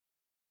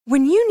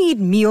When you need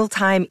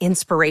mealtime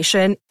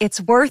inspiration,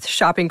 it's worth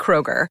shopping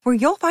Kroger, where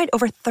you'll find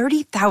over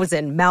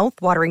 30,000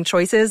 mouth-watering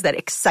choices that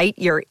excite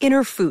your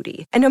inner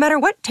foodie. And no matter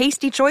what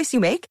tasty choice you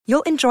make,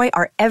 you'll enjoy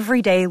our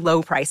everyday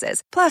low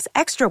prices, plus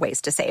extra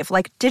ways to save,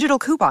 like digital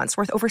coupons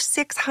worth over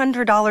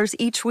 $600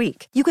 each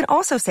week. You can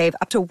also save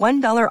up to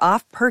 $1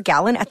 off per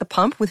gallon at the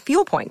pump with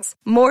fuel points.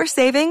 More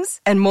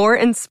savings and more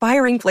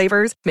inspiring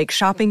flavors make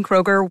shopping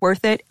Kroger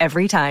worth it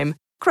every time.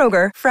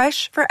 Kroger,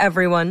 fresh for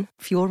everyone.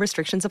 Fuel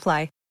restrictions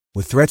apply.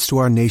 With threats to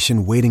our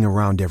nation waiting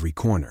around every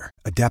corner,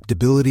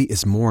 adaptability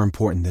is more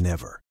important than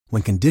ever.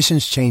 When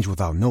conditions change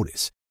without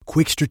notice,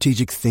 quick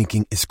strategic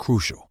thinking is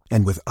crucial.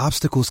 And with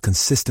obstacles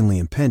consistently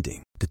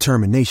impending,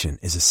 determination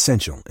is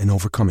essential in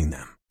overcoming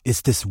them.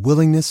 It's this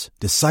willingness,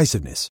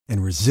 decisiveness,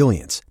 and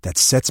resilience that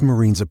sets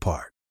Marines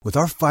apart. With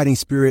our fighting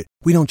spirit,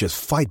 we don't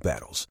just fight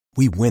battles,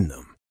 we win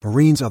them.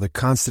 Marines are the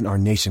constant our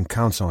nation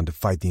counts on to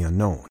fight the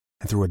unknown.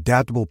 And through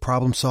adaptable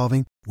problem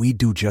solving, we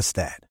do just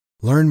that.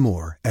 Learn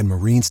more at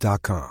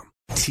Marines.com.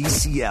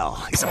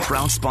 TCL is a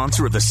proud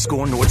sponsor of the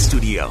Score North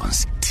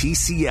Studios.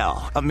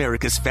 TCL,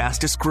 America's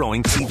fastest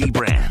growing TV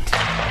brand.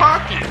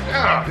 Hockey,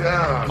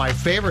 yeah. My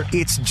favorite.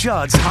 It's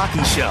Judd's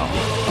Hockey Show.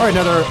 All right,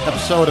 another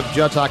episode of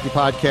Judd's Hockey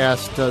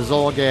Podcast.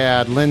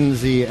 Zolgad,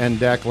 Lindsay, and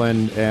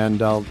Declan. And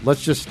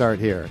let's just start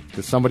here,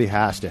 because somebody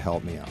has to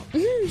help me out.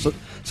 So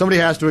somebody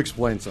has to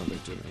explain something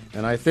to me.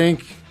 And I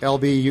think,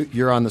 LB,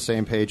 you're on the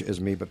same page as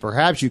me, but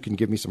perhaps you can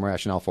give me some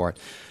rationale for it.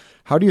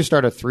 How do you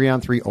start a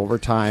 3-on-3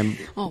 overtime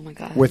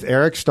with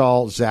Eric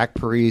Stahl, Zach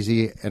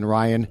Parise, and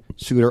Ryan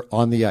Suter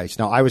on the ice?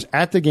 Now, I was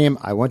at the game.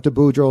 I went to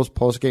Boudreaux's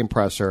post-game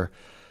presser.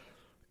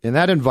 In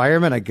that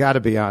environment, I got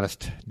to be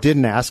honest,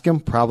 didn't ask him,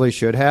 probably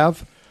should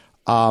have.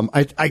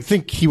 I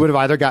think he would have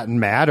either gotten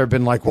mad or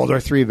been like, well,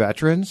 they're three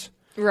veterans.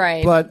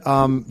 Right. But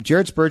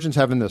Jared Spurgeon's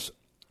having this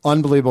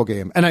unbelievable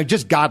game. And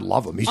God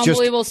love him. He's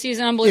unbelievable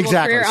season, unbelievable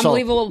career,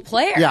 unbelievable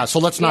player. Yeah, so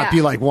let's not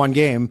be like one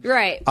game.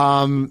 Right.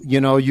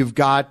 You've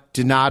got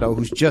Donato,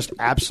 who's just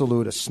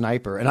absolute a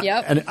sniper. And,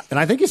 and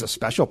I think he's a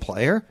special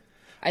player.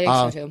 I think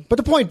so, too. But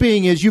the point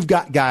being is you've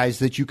got guys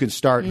that you can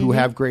start who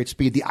have great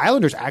speed. The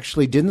Islanders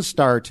actually didn't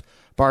start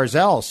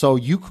Barzal, so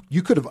you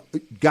could have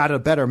got a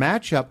better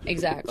matchup.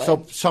 Exactly. So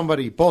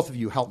both of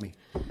you, help me.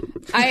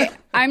 I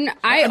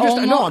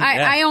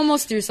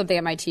almost threw something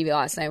at my TV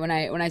last night when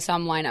I saw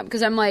him line up,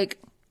 because I'm like,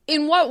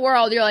 in what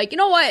world you're like, you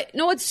know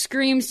what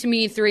screams to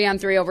me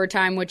 3-on-3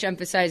 overtime, which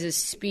emphasizes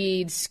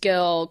speed,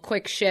 skill,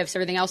 quick shifts,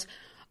 everything else.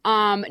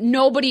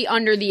 Nobody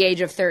under the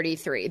age of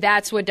 33.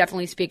 That's what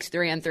definitely speaks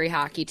 3-on-3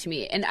 hockey to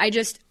me. And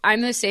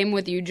I'm the same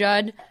with you,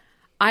 Judd.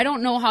 I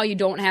don't know how you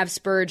don't have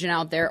Spurgeon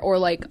out there, or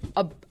like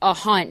a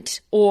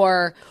Hunt,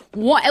 or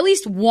at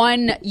least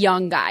one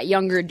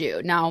younger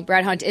dude. Now,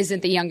 Brad Hunt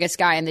isn't the youngest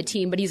guy on the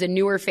team, but he's a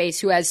newer face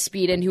who has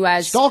speed and who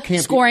has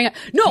scoring.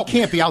 He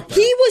can't be out there.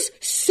 He was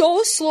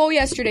so slow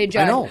yesterday,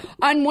 Judd. I know.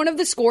 On one of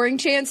the scoring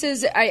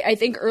chances, I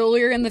think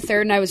earlier in the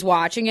third, and I was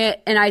watching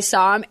it, and I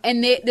saw him,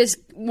 and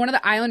one of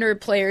the Islander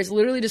players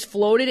literally just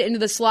floated into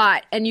the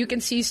slot, and you can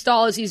see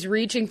Stahl as he's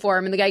reaching for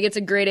him, and the guy gets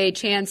a grade A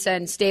chance,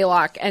 and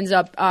Stalock ends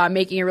up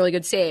making a really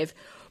good save.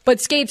 But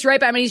skates right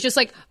by him, and he's just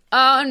like,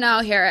 oh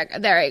no,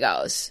 there he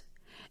goes.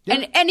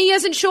 Yeah. And he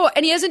hasn't shown.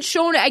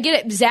 I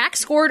get it. Zach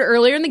scored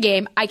earlier in the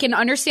game. I can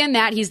understand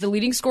that. He's the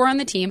leading scorer on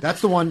the team.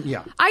 That's the one,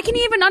 yeah. I can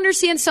even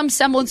understand some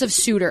semblance of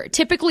Suter.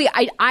 Typically,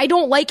 I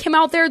don't like him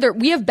out there.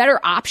 We have better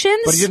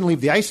options. But he didn't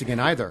leave the ice again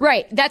either.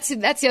 Right. That's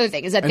the other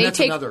thing, is that they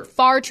take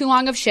far too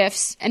long of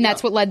shifts, and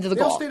that's what led to the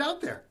goal. They all stayed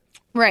out there.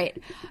 Right.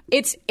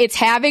 It's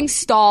having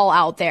Stahl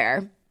out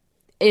there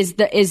is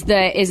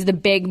the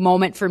big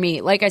moment for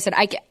me. Like I said,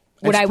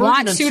 would I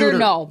want Suter?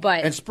 No,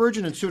 but... And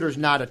Spurgeon and Suter's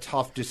not a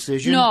tough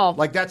decision. No.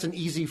 Like, that's an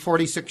easy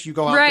 46, you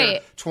go out there,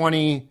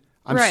 20,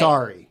 I'm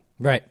sorry.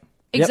 Right.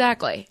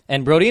 Exactly. Yep.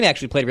 And Brodin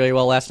actually played really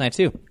well last night,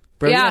 too.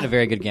 Brodin had a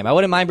very good game. I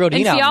wouldn't mind Brodin out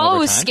in Fiala overtime.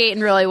 was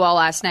skating really well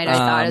last night, I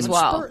thought, as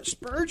well.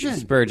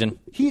 Spurgeon.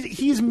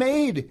 He's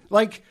made,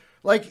 like...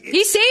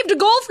 He saved a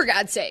goal, for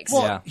God's sakes.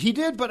 Well, he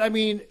did, but I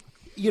mean,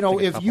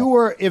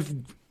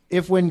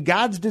 if when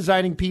God's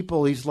designing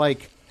people, he's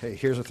like, hey,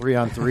 here's a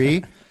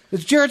 3-on-3...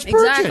 It's Jared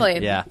Spurgeon. Exactly.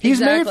 Yeah.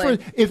 He's made for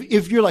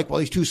if you're like, well,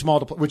 he's too small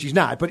to play, which he's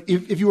not. But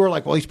if you were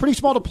like, well, he's pretty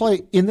small to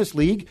play in this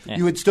league,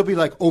 you would still be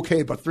like,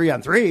 okay, but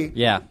 3-on-3.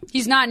 Yeah.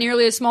 He's not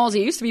nearly as small as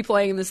he used to be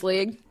playing in this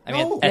league. I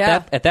mean,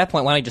 at that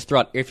point, why don't you just throw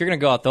out? If you're going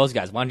to go out those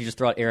guys, why don't you just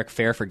throw out Eric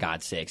Fair, for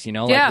God's sakes? You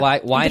know, why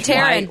not? Why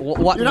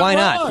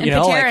not? You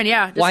know,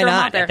 why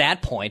not at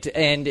that point?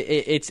 And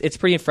it's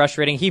pretty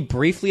frustrating. He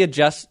briefly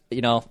adjusts. You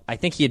know, I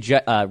think he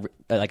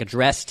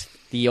addressed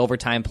the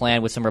overtime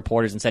plan with some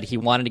reporters and said he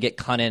wanted to get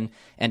Cunnin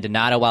and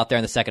Donato out there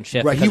in the second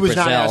shift. Right, he was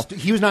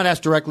not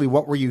asked directly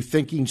what were you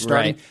thinking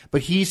starting,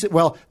 but he said,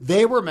 well,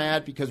 they were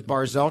mad because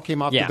Barzal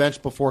came off the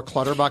bench before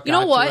Clutterbuck got to it. You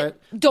know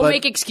what? Don't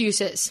make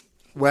excuses.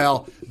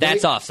 Well,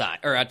 that's offside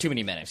or too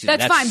many minutes.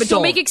 That's fine, but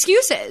don't make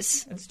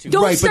excuses.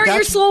 Don't start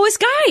your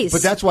slowest guys.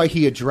 But that's why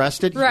he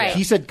addressed it. Right.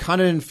 He said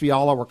Cunnin and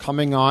Fiala were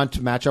coming on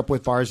to match up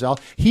with Barzal.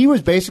 He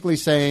was basically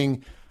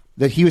saying,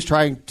 that he was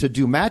trying to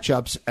do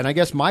matchups. And I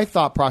guess my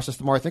thought process,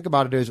 the more I think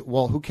about it, is,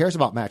 well, who cares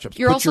about matchups?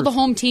 You're also the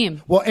home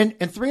team. Well, and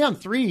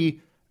 3-on-3,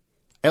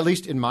 at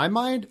least in my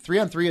mind,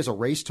 3-on-3 is a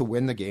race to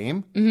win the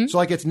game. Mm-hmm. So,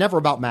 like, it's never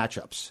about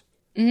matchups.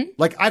 Mm-hmm.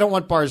 Like, I don't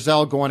want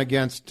Barzal going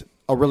against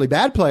a really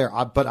bad player,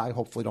 but I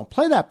hopefully don't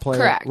play that player.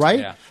 Correct. Right?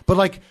 Yeah. But,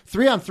 like,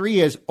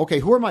 3-on-3 is, okay,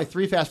 who are my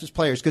 3 fastest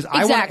players? Because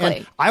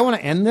exactly. I want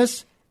to end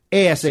this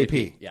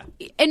ASAP. Yeah.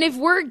 And if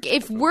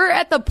we're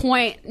at the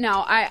point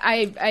now,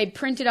 I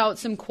printed out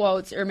some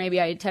quotes, or maybe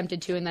I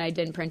attempted to, and then I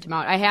didn't print them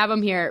out. I have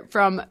them here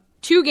from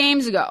 2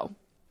 games ago.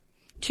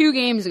 2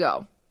 games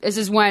ago. This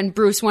is when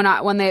Bruce went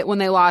out when they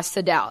lost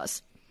to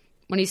Dallas.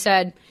 When he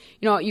said,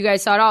 you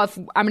guys thought, if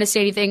I'm going to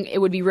say anything, it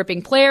would be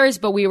ripping players,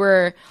 but we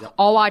were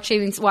all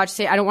watching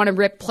say, I don't want to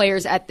rip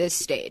players at this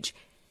stage.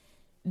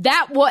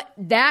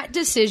 That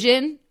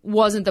decision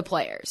wasn't the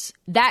players.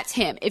 That's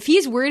him. If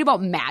he's worried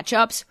about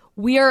matchups,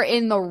 we are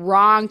in the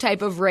wrong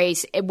type of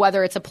race,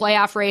 whether it's a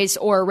playoff race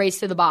or a race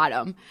to the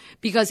bottom.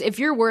 Because if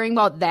you're worrying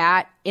about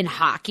that in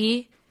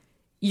hockey,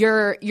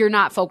 you're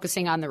not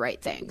focusing on the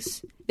right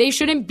things. They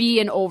shouldn't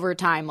be in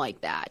overtime like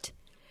that.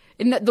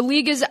 And the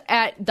league is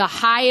at the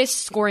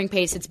highest scoring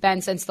pace it's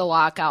been since the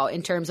lockout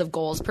in terms of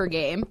goals per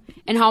game.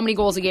 And how many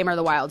goals a game are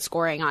the Wild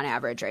scoring on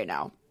average right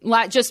now?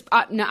 Just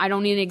no, I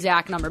don't need an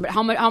exact number, but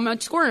how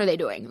much scoring are they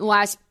doing the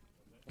last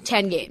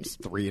 10 games?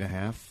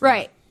 3.5.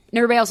 Right. And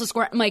everybody else is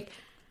scoring. I'm like,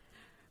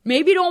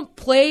 maybe don't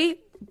play.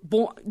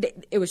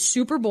 It was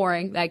super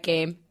boring, that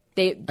game.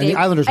 And the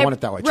Islanders won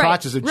it that way.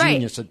 Trotz is a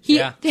genius.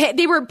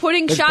 They were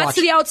putting shots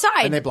to the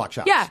outside. And they blocked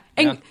shots. Yeah.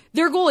 And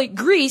their goalie,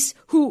 Grease,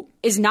 who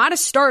is not a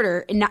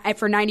starter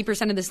for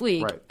 90% of this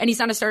league. Right. And he's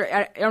not a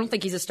starter. I don't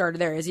think he's a starter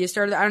there. Is he a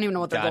starter? I don't even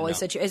know what their goalie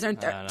situation is. Isn't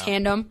there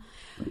tandem?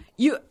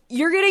 You're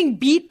getting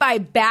beat by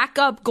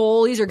backup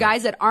goalies or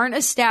guys that aren't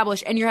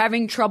established, and you're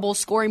having trouble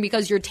scoring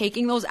because you're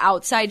taking those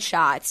outside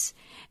shots.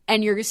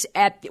 And you're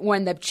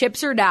when the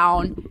chips are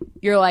down,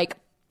 you're like,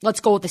 let's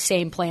go with the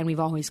same plan we've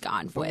always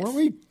gone with. Weren't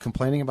we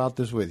complaining about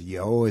this with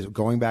Yo? Is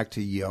going back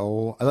to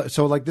Yo?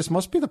 So, like, this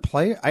must be the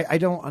play? I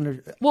don't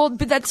understand. Well,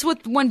 but that's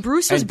when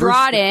Bruce was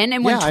brought in,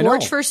 and when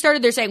Torch first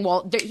started, they're saying,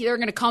 well, they're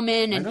going to come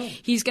in, and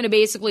he's going to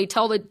basically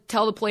tell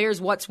the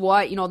players what's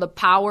what. The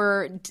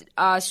power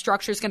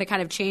structure is going to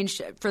kind of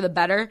change for the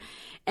better.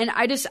 And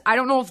I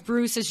don't know if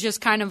Bruce is just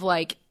kind of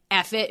like,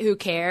 F it, who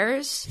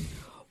cares?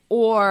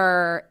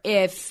 Or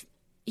if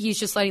he's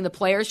just letting the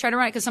players try to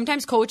run it, because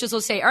sometimes coaches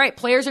will say, all right,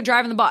 players are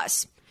driving the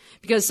bus,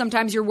 because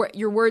sometimes your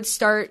words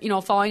start,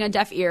 falling on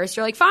deaf ears.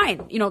 So you're like,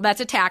 fine,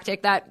 that's a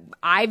tactic that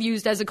I've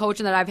used as a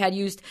coach and that I've had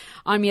used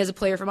on me as a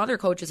player from other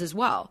coaches as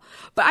well.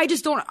 But I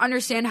just don't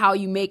understand how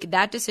you make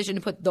that decision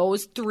to put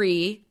those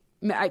three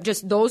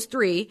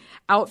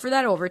out for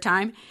that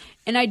overtime.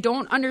 And I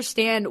don't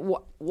understand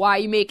why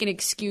you make an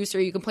excuse or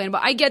you complain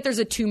about, I get there's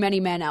a too many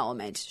men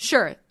element.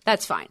 Sure,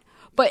 that's fine.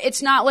 But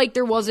it's not like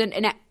there wasn't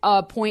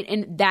a point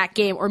in that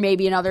game or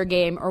maybe another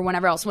game or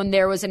whenever else when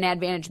there was an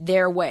advantage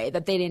their way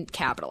that they didn't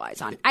capitalize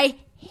on. I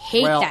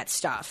hate that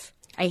stuff.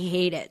 I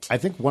hate it. I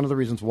think one of the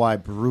reasons why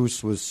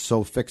Bruce was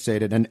so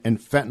fixated,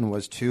 and Fenton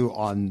was too,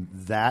 on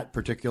that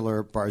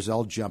particular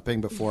Barzal jumping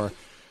before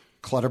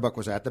Clutterbuck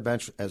was at the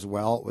bench as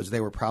well, was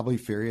they were probably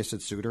furious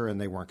at Suter and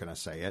they weren't going to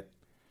say it.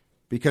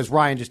 Because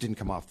Ryan just didn't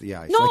come off the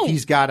ice. No. Like,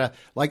 he's got to,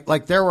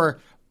 like there were...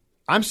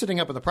 I'm sitting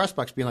up in the press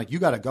box being like, you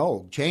got to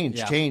go.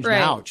 Change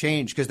now.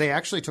 Change. Because they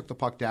actually took the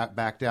puck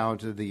back down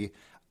to the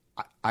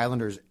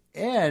Islanders'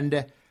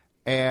 end,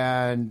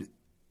 and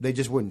they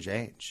just wouldn't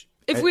change.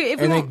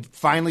 They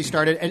finally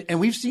started, and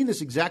we've seen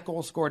this exact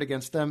goal scored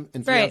against them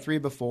in 3-on-3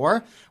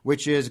 before,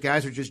 which is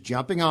guys are just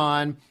jumping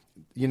on,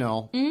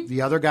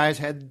 the other guys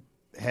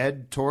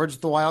head towards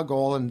the Wild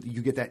goal, and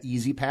you get that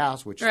easy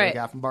pass, which they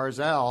got from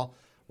Barzal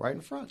right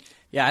in front.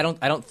 Yeah, I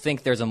don't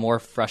think there's a more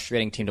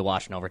frustrating team to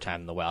watch in overtime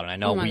than the Wild, and I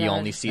know we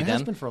only see them. It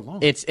has been for a long.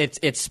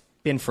 It's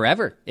been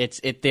forever.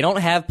 They don't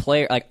have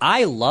player like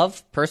I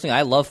love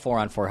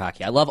 4-on-4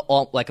 hockey. I love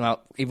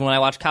even when I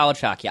watch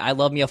college hockey, I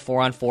love me a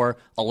 4-on-4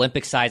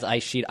 Olympic size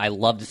ice sheet. I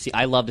love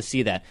to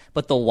see that.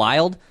 But the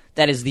Wild,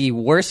 that is the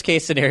worst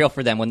case scenario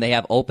for them when they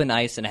have open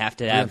ice and have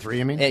to have 3-on-3,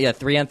 you mean? Yeah,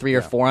 3-on-3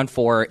 or 4-on-4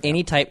 or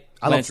any type.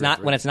 When it's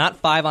not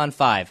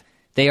 5-on-5,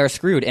 they are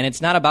screwed, and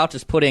it's not about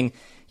just putting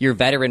your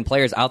veteran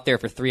players out there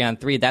for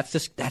 3-on-3.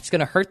 That's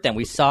going to hurt them.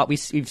 We've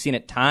seen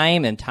it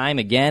time and time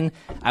again.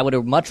 I would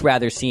have much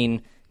rather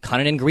seen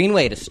Cunningham and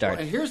Greenway to start.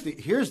 Well, and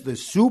here's the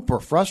super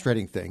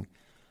frustrating thing.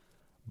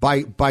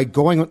 By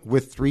going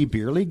with 3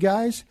 beer league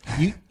guys,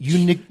 you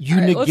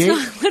negate.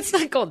 Let's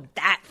not go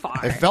that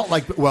far. It felt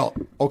like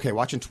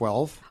watching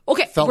 12.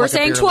 Okay, we're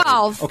saying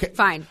 12. Okay,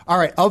 fine. All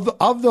right,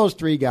 of those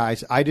 3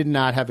 guys, I did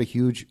not have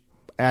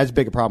as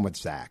big a problem with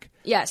Zach.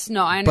 Yes,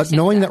 no, I understand. But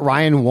knowing that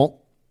Ryan won't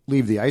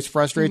leave the ice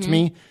frustrates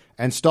me,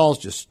 and Stahl's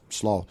just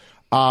slow.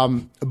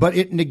 But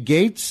it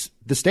negates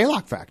the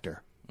Stalock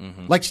factor.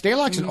 Mm-hmm. Like,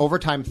 Stalock's an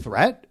overtime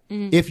threat.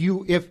 Mm-hmm.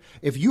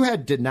 If you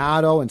had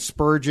Donato and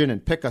Spurgeon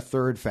and pick a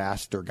third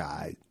faster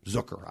guy,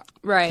 Zucker,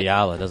 right?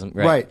 Fiala doesn't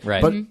right.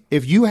 But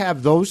if you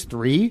have those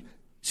 3,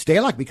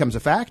 Stalock becomes a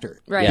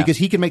factor, right? Because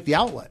he can make the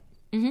outlet.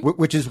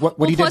 which is what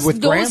he did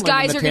with Granlund. Those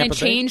guys are going to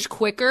change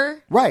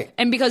quicker, right?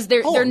 And because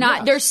they're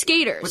not they're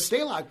skaters. But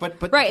Stalock,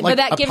 but right, like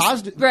but that gives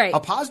a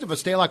positive of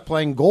Stalock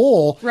playing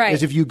goal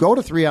is if you go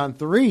to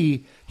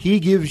 3-on-3, he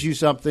gives you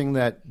something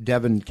that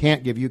Devin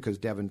can't give you because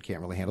Devin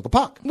can't really handle the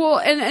puck. Well,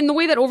 and the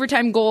way that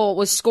overtime goal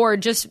was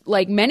scored, just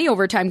like many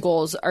overtime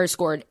goals are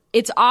scored,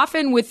 it's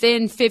often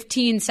within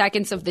 15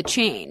 seconds of the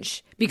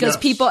change because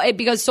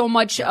because so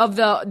much of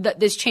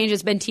this change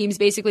has been teams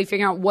basically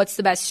figuring out what's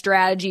the best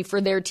strategy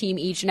for their team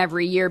each and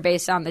every year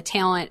based on the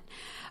talent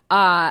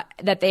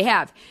that they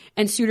have.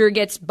 And Suter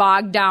gets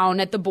bogged down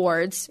at the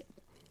boards,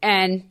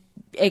 and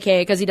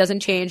AKA because he doesn't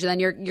change, and then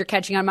you're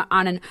catching him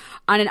on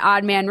an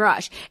odd man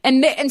rush.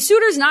 And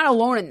Suter's not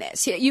alone in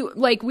this.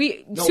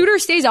 Suter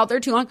stays out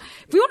there too long.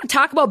 If we want to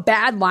talk about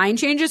bad line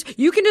changes,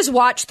 you can just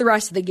watch the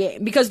rest of the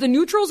game because the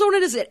neutral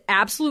zone is an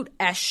absolute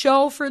S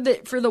show for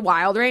the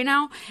Wild right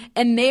now,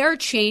 and they are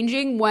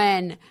changing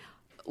when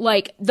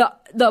like the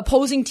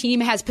opposing team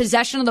has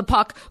possession of the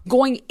puck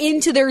going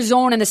into their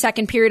zone in the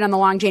second period on the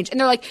long change. And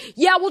they're like,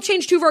 yeah, we'll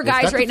change two of our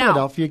guys right now. The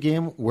Philadelphia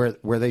game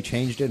where they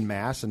changed in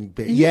mass and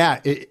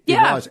it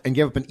was and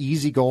gave up an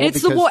easy goal.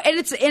 It's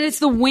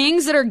the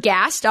wings that are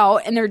gassed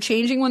out and they're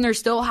changing when they're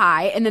still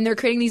high, and then they're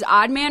creating these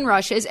odd man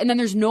rushes, and then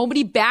there's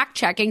nobody back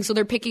checking, so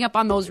they're picking up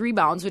on those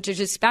rebounds, which is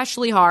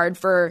especially hard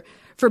for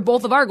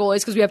both of our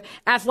goalies because we have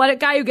athletic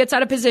guy who gets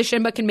out of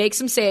position but can make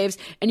some saves,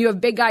 and you have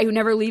big guy who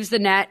never leaves the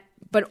net.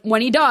 But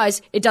when he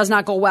does, it does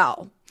not go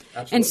well.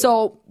 Absolutely. And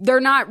so they're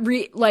not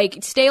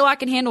Stalock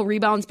can handle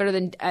rebounds better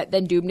than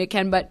Dubnyk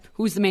can, but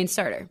who's the main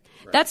starter?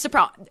 Right. That's the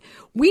problem.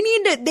 They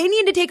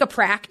need to take a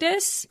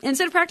practice.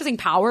 Instead of practicing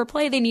power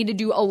play, they need to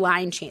do the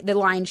line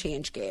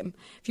change game.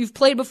 If you've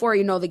played before,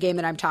 you know the game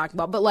that I'm talking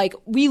about. But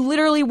we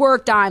literally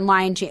worked on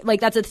line change.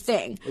 That's a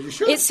thing. Well,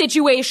 it's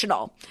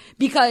situational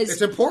because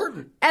it's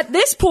important. At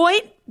this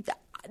point,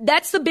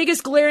 that's the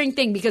biggest glaring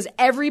thing because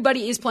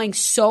everybody is playing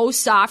so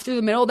soft through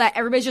the middle that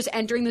everybody's just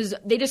entering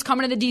they just come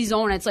into the D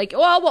zone and it's like,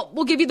 well,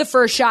 we'll give you the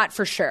first shot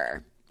for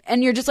sure.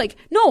 And you're just like,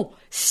 no,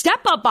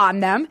 step up on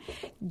them,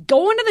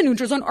 go into the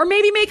neutral zone, or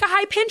maybe make a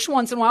high pinch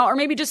once in a while, or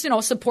maybe just,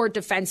 support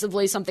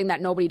defensively, something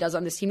that nobody does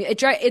on this team.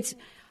 It's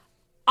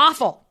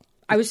awful.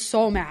 I was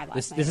so mad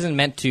last night. This isn't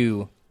meant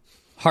to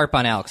harp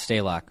on Alex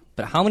Stalock,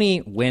 but how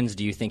many wins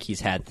do you think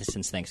he's had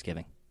since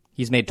Thanksgiving?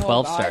 He's made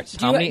 12 starts.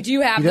 Do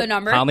you have the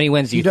number? How many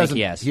wins do you think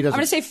he has? I'm going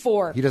to say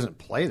 4. He doesn't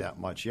play that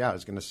much. Yeah, I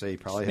was going to say he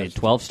probably has made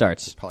 12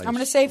 starts. I'm going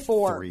to say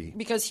 4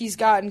 because he's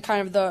gotten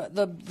kind of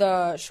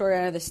the short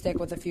end of the stick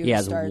with a few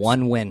starts. He has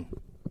 1 win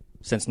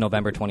since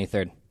November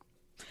 23rd.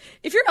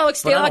 If you're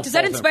Alex Stalock, does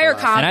that inspire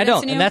confidence? And I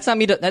don't. In you? And that's not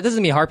me. That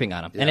doesn't me harping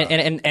on him.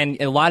 Yeah.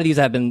 And a lot of these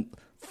have been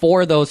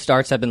 4 of those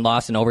starts have been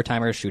lost in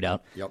overtime or a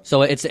shootout. Yep.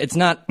 So it's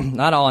not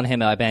all on him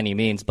by any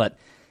means, but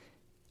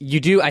you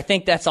do. I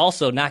think that's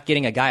also not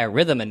getting a guy a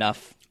rhythm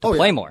enough to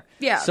play more.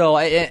 Yeah. So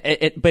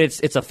but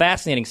it's a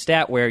fascinating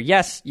stat where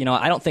yes,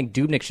 I don't think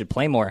Dubnyk should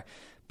play more,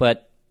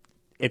 but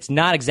it's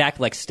not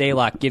exactly like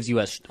Stalock gives you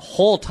a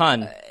whole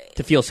ton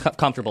to feel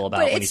comfortable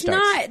about when he starts.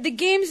 But it's not the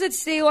games that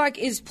Stalock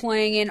is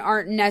playing in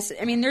aren't necessary.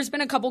 I mean, there's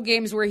been a couple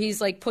games where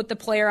he's put the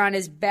player on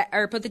his back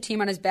or put the team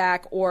on his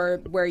back,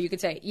 or where you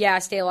could say, yeah,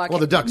 Stalock. Well,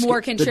 the Ducks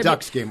contribute. The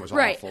Ducks game was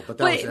awful, but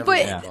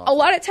a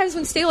lot of times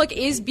when Stalock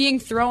is being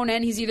thrown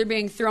in, he's either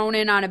being thrown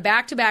in on a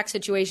back-to-back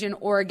situation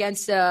or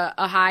against a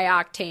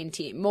high-octane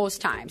team.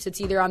 Most times,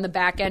 it's either on the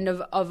back end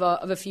of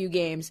a few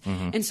games,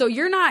 and so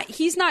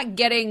he's not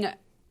getting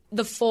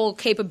the full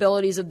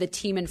capabilities of the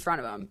team in front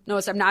of him.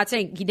 Notice I'm not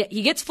saying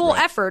he gets full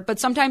effort, but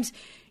sometimes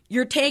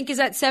your tank is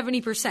at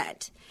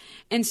 70%.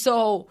 And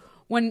so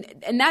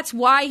and that's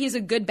why he's a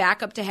good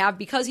backup to have,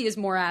 because he is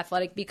more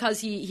athletic, because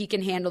he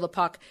can handle the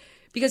puck,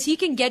 because he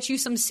can get you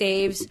some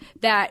saves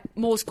that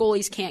most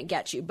goalies can't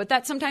get you. But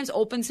that sometimes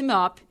opens him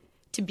up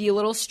to be a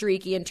little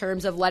streaky in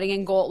terms of letting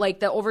in goal, like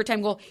the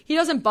overtime goal. He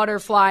doesn't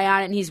butterfly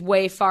on it and he's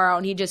way far out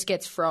and he just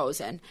gets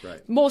frozen.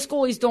 Right. Most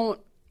goalies don't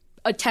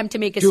attempt to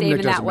make a save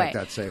in that way. Make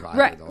that save either,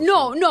 right?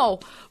 Though, no.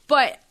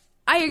 But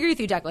I agree with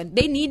you, Declan.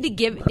 They need to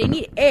give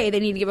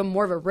him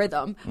more of a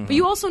rhythm. But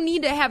you also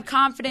need to have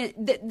confidence.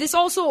 This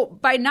also,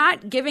 by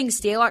not giving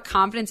Stalock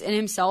confidence in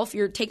himself,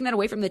 you're taking that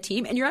away from the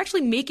team, and you're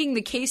actually making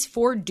the case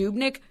for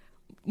Dubnyk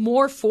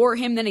more for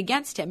him than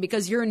against him,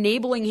 because you're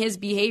enabling his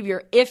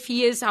behavior if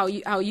he is how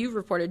you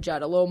reported,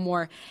 Judd, a little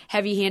more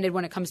heavy-handed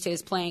when it comes to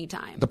his playing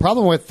time. The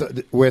problem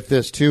with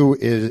this too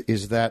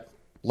is that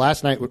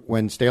last night,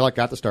 when Stalock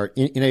got the start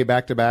in a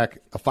back-to-back,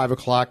 a 5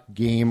 o'clock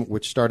game,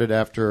 which started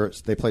after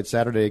they played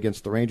Saturday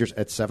against the Rangers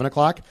at 7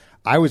 o'clock,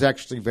 I was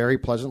actually very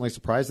pleasantly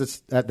surprised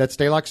that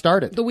Stalock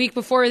started. The week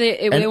before,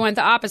 they went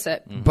the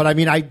opposite. But I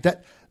mean,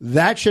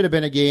 that should have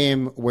been a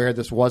game where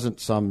this wasn't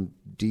some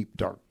deep,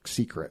 dark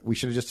secret. We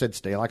should have just said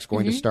Stalock's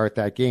going to start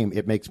that game.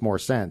 It makes more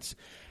sense.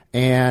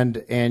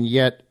 And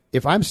yet,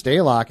 if I'm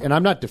Stalock, and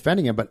I'm not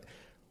defending him, but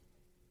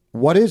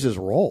what is his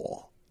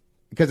role?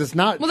 Because it's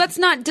not. Well, that's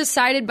not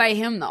decided by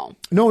him, though.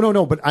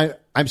 No. But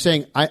I'm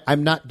saying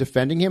I'm not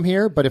defending him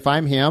here. But if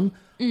I'm him,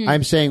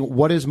 I'm saying,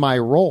 what is my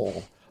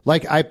role?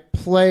 Like, I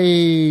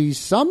play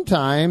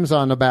sometimes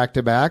on a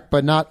back-to-back,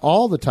 but not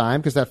all the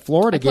time, because that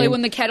Florida game... I play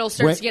when the kettle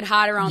starts to get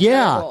hot around the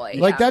goalie.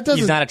 Like, that doesn't...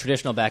 He's not a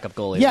traditional backup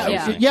goalie.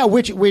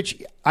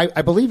 Which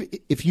I believe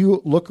if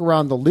you look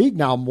around the league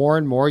now, more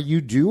and more,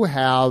 you do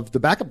have... The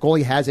backup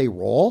goalie has a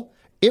role.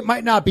 It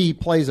might not be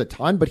plays a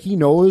ton, but he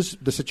knows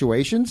the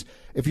situations.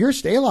 If you're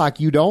Stalock,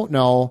 you don't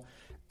know...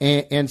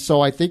 And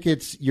so I think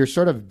you're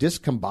sort of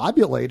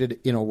discombobulated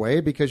in a way,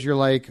 because you're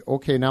like,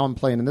 okay, now I'm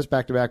playing in this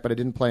back-to-back, but I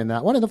didn't play in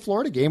that one. And the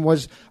Florida game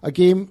was a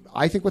game,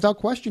 I think, without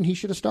question, he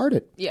should have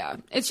started. Yeah,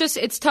 it's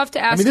tough to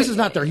ask. I mean, this is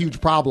not their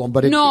huge problem,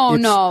 but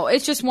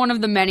it's just one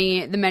of the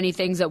many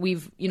things that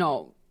we've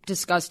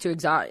discussed to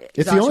exhaustion.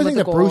 It's the only thing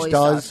that Bruce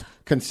does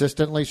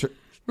consistently.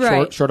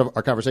 Short of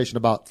our conversation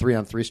about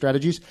 3-on-3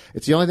 strategies,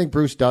 it's the only thing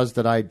Bruce does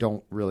that I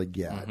don't really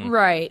get. Mm-hmm.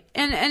 Right,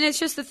 and it's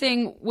just the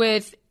thing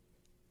with.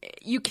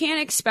 You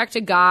can't expect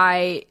a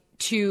guy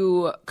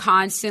to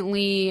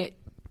constantly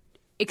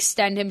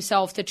extend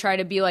himself to try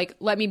to be like,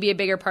 let me be a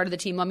bigger part of the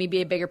team. Let me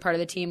be a bigger part of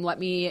the team.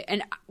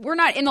 And we're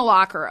not in the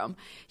locker room.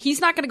 He's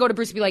not going to go to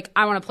Bruce and be like,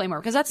 I want to play more,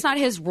 because that's not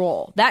his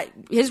role.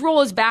 His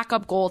role is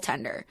backup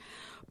goaltender.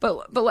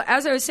 But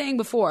as I was saying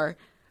before,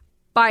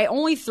 by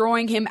only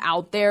throwing him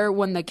out there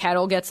when the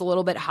kettle gets a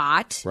little bit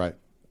hot, right,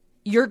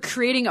 you're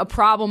creating a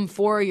problem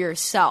for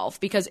yourself,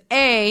 because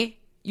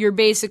you're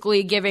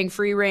basically giving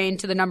free rein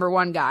to the number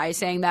one guy,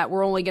 saying that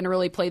we're only going to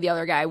really play the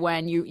other guy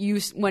when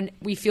when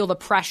we feel the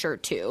pressure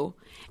to,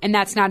 and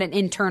that's not an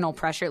internal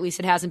pressure. At least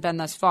it hasn't been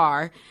thus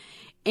far.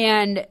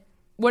 And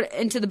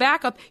to the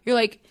backup, you're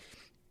like,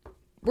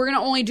 we're going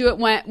to only do it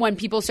when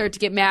people start to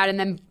get mad, and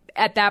then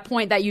at that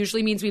point, that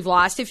usually means we've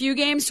lost a few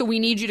games, so we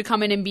need you to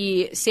come in and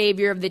be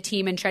savior of the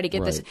team and try to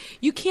get this.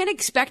 You can't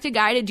expect a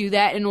guy to do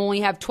that and only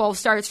have 12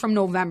 starts from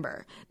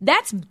November.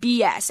 That's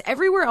BS.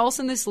 Everywhere else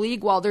in this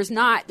league, while there's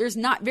not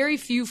very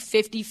few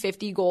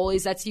 50-50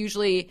 goalies. That's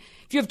usually,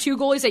 if you have two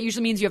goalies, that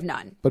usually means you have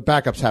none. But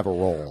backups have a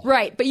role.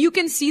 Right, but you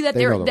can see that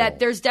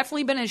there's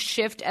definitely been a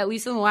shift, at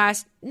least in the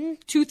last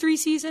 2-3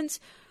 seasons,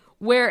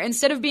 where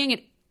instead of being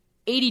an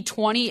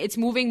 80-20, it's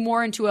moving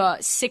more into a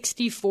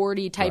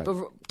 60-40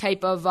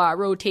 type of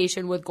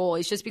rotation with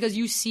goalies, just because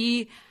you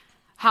see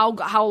how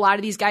a lot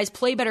of these guys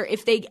play better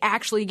if they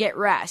actually get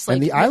rest.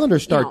 And the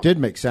Islanders start did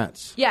make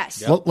sense. Yes.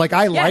 Yep. Well,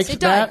 I liked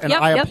that, and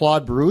I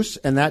applaud Bruce,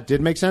 and that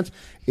did make sense.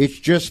 It's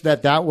just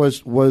that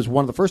was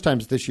one of the first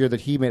times this year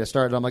that he made a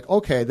start, and I'm like,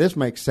 okay, this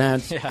makes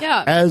sense.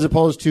 Yeah. As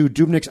opposed to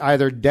Dubnyk's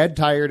either dead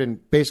tired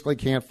and basically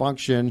can't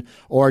function,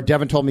 or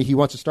Devin told me he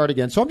wants to start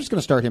again, so I'm just going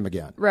to start him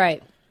again.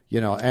 Right.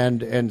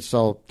 And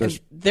so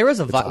there was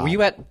were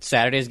you at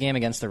Saturday's game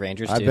against the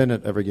Rangers too? I've been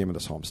at every game of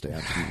this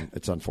homestand.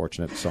 It's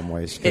unfortunate in some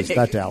ways, because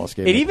that Dallas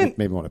game made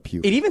me want to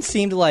puke. It even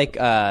seemed like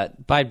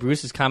by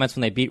Bruce's comments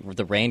when they beat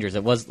the Rangers,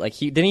 it was like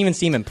he didn't even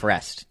seem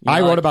impressed.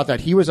 I wrote about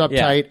that. He was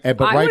uptight, but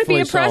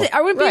rightfully so.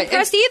 I wouldn't be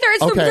impressed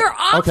either. They're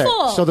awful.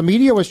 Okay. So the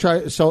media was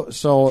trying.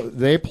 So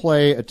they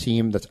play a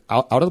team that's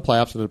out of the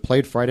playoffs that had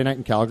played Friday night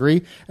in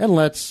Calgary, and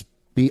let's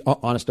be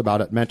honest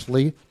about it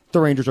mentally. The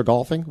Rangers are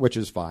golfing, which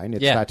is fine.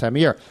 It's that time of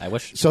year. I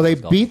wish. So they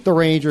beat the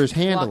Rangers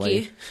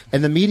handily.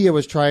 And the media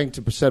was trying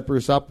to set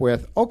Bruce up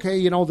with,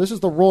 okay, this is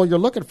the role you're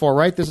looking for,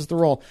 right? This is the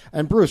role.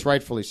 And Bruce,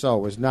 rightfully so,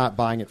 was not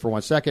buying it for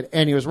 1 second.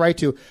 And he was right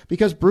to,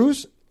 because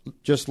Bruce,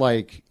 just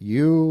like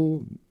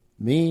you,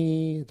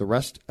 me, the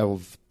rest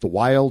of the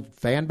Wild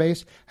fan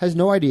base, has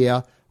no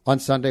idea on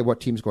Sunday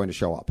what team's going to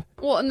show up.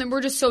 Well, and then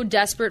we're just so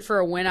desperate for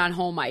a win on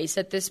home ice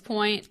at this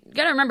point. You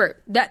got to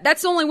remember,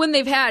 that's the only win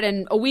they've had,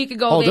 and a week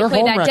ago they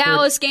played that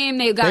Dallas game.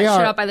 They got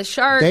shut up by the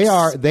Sharks.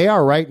 They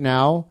are right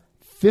now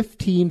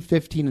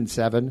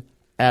 15-7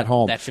 at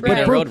home. That should be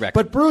their road record.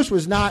 But Bruce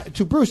was not,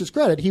 to Bruce's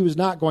credit, he was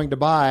not going to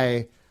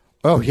buy,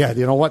 you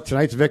know what,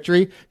 tonight's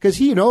victory? Because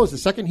he knows the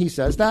second he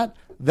says that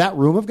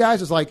room of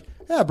guys is like,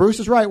 yeah,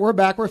 Bruce is right. We're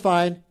back. We're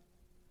fine.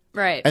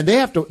 Right. And they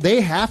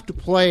have to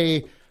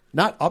play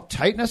not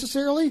uptight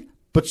necessarily,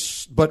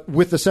 but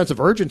with the sense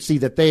of urgency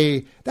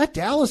that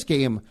Dallas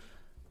game.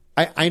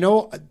 I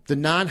know the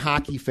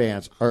non-hockey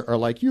fans are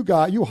like, you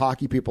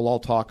hockey people all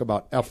talk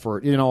about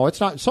effort. It's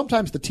not.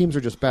 Sometimes the teams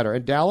are just better.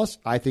 And Dallas,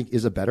 I think,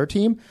 is a better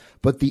team.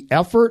 But the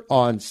effort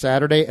on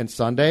Saturday and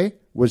Sunday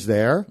was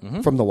there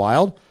from the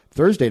Wild.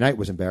 Thursday night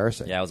was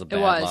embarrassing. Yeah, it was a bad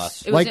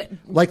loss.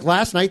 Like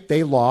last night,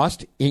 they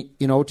lost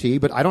in OT,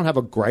 but I don't have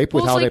a gripe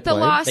with how they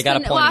played. They got a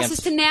point losses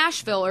to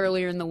Nashville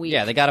earlier in the week.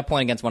 Yeah, they got a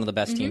point against one of the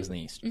best teams in the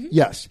East. Mm-hmm.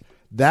 Yes.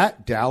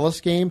 That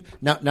Dallas game,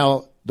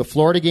 now the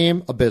Florida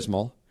game,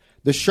 abysmal.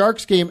 The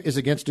Sharks game is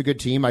against a good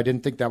team. I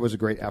didn't think that was a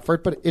great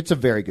effort, but it's a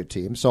very good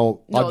team.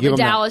 So I'll give them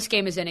the Dallas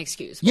game is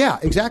inexcusable. Yeah,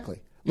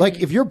 exactly.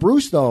 Like, if you're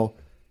Bruce, though,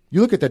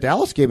 you look at the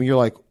Dallas game and you're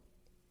like,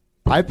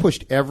 I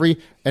pushed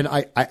and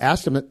I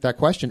asked him that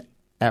question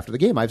after the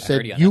game. I've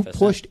said, you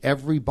pushed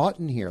every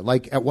button here.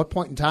 Like, at what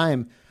point in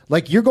time,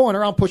 like, you're going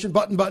around pushing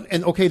button,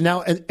 and okay,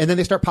 now, and then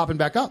they start popping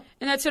back up.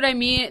 And that's what I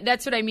mean.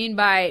 That's what I mean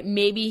by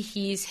maybe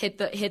he's hit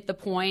the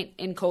point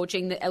in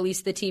coaching at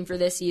least the team for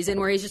this season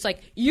where he's just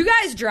like, you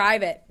guys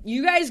drive it.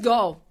 You guys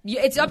go.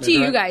 It's up to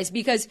you guys,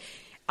 because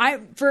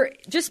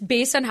Just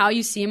based on how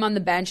you see him on the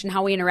bench and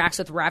how he interacts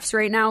with refs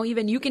right now,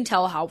 even you can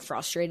tell how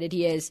frustrated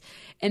he is,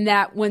 and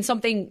that when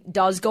something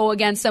does go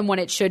against them when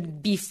it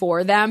should be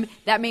for them,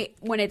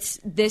 when it's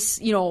this,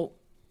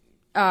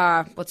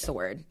 what's the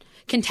word?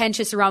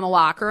 Contentious around the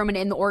locker room and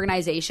in the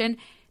organization,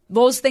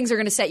 those things are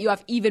going to set you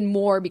off even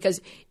more because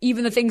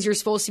even the things you're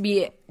supposed to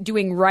be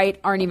doing right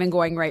aren't even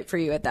going right for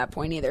you at that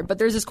point either. But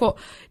there's this quote.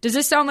 Does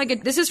this sound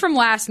like this is from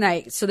last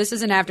night, so this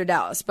isn't after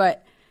Dallas,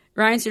 but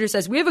Ryan Suter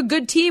says, we have a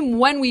good team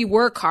when we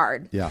work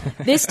hard. Yeah.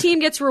 This team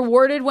gets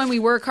rewarded when we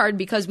work hard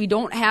because we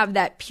don't have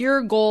that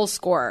pure goal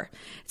scorer.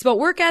 It's about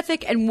work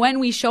ethic, and when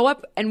we show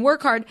up and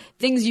work hard,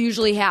 things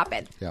usually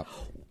happen. Yeah.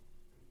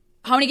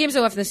 How many games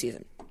are left in the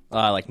season?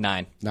 Like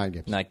 9. 9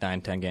 games. Like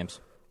 9, 10 games.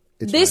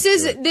 This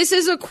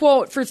is a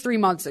quote for 3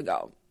 months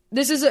ago.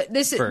 This is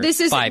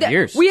 5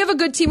 years. We have a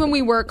good team when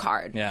we work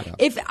hard. Yeah.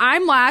 If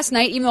I'm last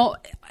night, even though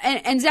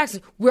and Zach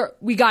says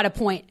we got a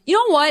point. You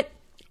know what?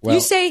 Well,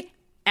 you say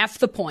F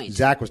the point.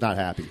 Zach was not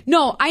happy.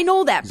 No, I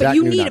know that, but Zach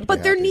you need it.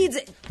 But there happy. needs.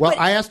 Well,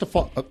 I asked to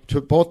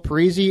both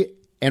Parisi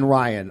and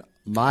Ryan.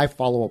 My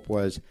follow up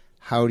was,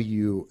 how do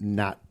you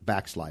not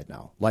backslide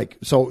now? Like,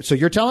 so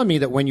you're telling me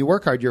that when you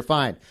work hard, you're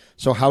fine.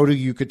 So how do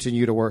you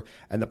continue to work?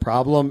 And the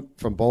problem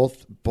from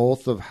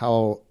both of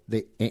how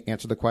they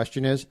answer the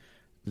question is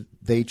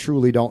they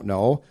truly don't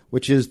know,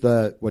 which is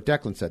what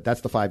Declan said. That's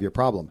the 5-year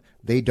problem.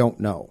 They don't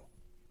know.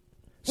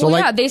 So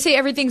well, they say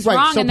everything's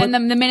wrong, and then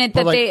the minute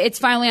that it's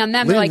finally on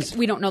them, they're like,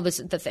 we don't know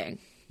the thing.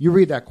 You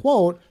read that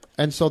quote,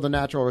 and so the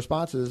natural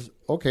response is,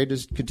 okay,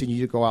 just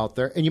continue to go out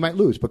there, and you might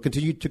lose, but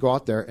continue to go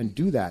out there and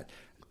do that.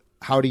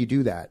 How do you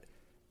do that?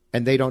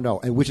 And they don't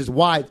know, and which is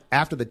why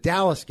after the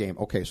Dallas game,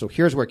 okay, so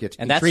here's where it gets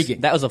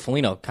intriguing. That was a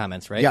Foligno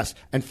comments, right? Yes,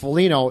 and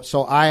Foligno.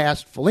 So I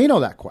asked Foligno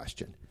that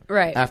question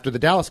right after the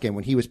Dallas game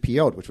when he was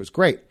PO'd, which was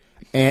great,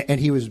 and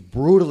he was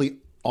brutally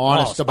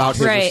honest about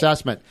his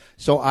assessment.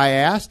 So I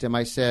asked him.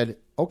 I said,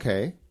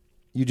 okay,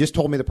 you just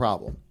told me the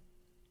problem.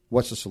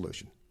 What's the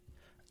solution?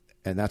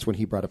 And that's when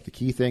he brought up the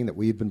key thing that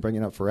we've been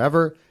bringing up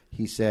forever.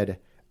 He said,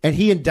 and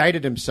he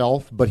indicted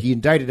himself, but he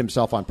indicted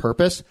himself on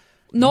purpose.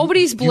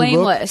 Nobody's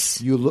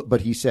blameless.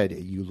 But he said,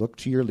 you look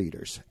to your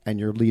leaders, and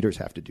your leaders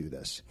have to do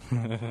this.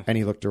 And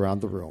he looked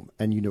around the room,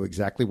 and you knew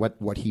exactly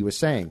what he was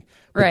saying.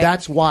 But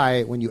that's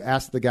why when you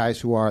ask the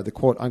guys who are the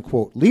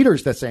quote-unquote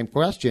leaders that same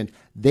question,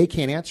 they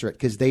can't answer it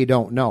because they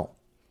don't know.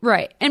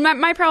 Right. And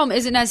my problem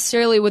isn't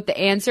necessarily with the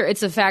answer.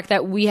 It's the fact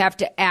that we have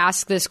to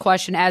ask this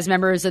question as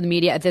members of the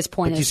media at this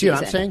point in the season. Do you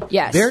see what I'm saying?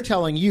 Yes. They're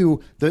telling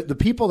you, the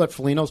people that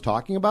Foligno's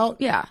talking about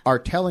are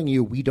telling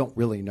you we don't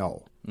really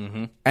know.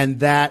 Mm-hmm. And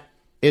that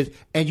is,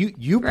 and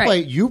you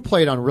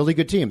played on really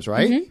good teams,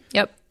 right? Mm-hmm.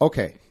 Yep.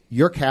 Okay.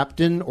 Your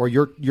captain or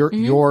your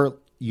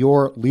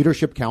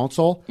leadership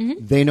council,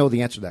 they know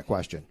the answer to that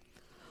question.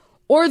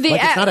 Or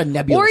it's not a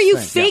nebulous or you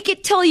thing. fake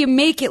it till you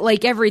make it,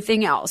 like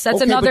everything else.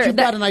 That's another. But you've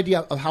got an idea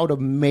of how to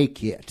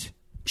make it.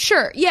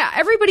 Sure, yeah,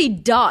 everybody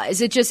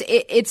does.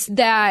 It's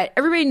that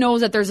everybody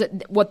knows that there's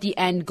what the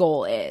end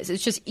goal is.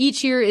 It's just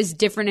each year is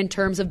different in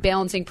terms of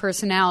balancing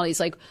personalities.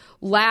 Like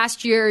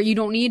last year, you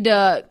don't need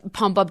to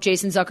pump up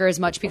Jason Zucker as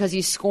much because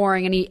he's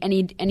scoring and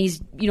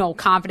he's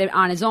confident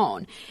on his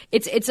own.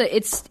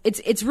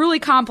 It's really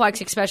complex,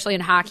 especially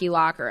in hockey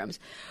locker rooms.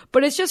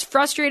 But it's just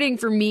frustrating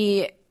for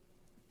me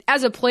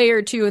as a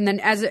player too, and then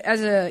as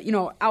a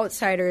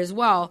outsider as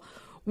well,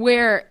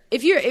 where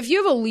if you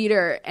have a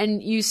leader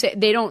and you say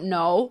they don't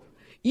know,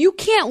 you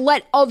can't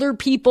let other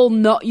people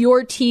know,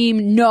 your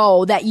team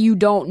know that you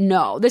don't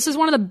know. This is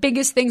one of the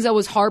biggest things that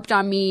was harped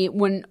on me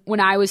when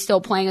I was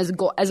still playing as a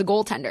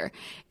goaltender,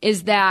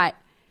 is that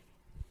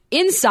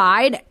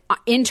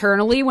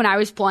internally when I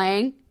was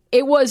playing,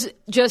 it was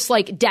just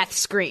like death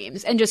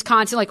screams and just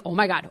constant like, oh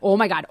my God, oh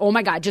my God, oh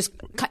my God, just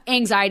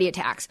anxiety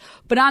attacks.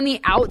 But on the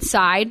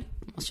outside,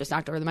 almost just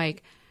knocked over the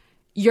mic,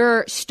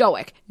 you're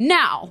stoic.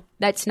 Now,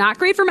 that's not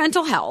great for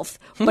mental health,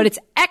 but it's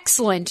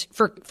excellent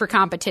for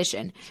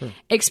competition,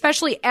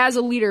 especially as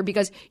a leader,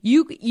 because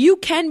you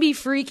can be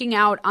freaking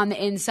out on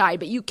the inside,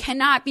 but you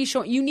cannot be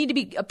showing. You need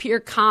to appear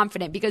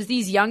confident, because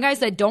these young guys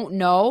that don't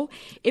know,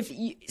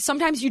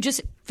 sometimes you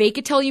just fake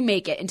it till you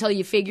make it, until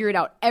you figure it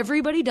out.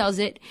 Everybody does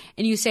it,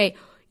 and you say,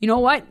 you know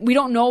what? We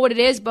don't know what it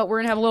is, but we're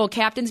going to have a little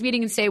captain's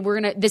meeting and say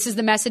this is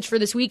the message for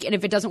this week, and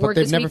if it doesn't work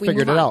this week, we move on.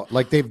 They've never figured it out.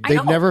 Like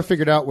they've never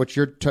figured out what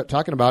you're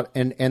talking about,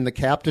 and the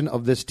captain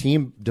of this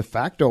team de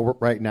facto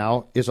right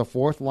now is a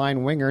fourth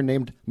line winger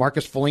named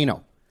Marcus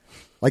Foligno.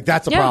 Like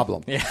that's a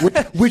problem. Yeah.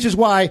 Which is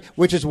why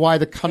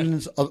the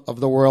Cunnins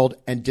of the world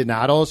and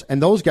Donatos and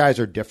those guys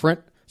are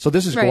different. So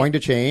this is going to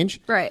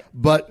change. Right.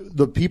 But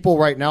the people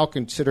right now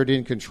considered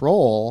in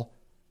control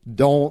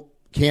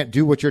can't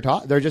do what you're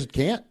talking. They just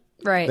can't.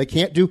 Right.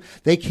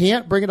 They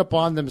can't bring it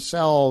upon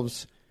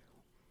themselves.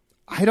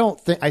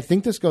 I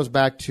think this goes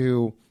back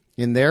to,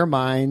 in their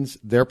minds,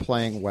 they're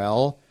playing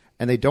well,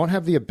 and they don't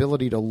have the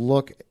ability to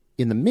look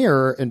in the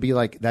mirror and be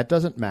like, that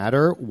doesn't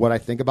matter what I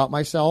think about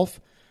myself.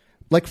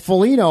 Like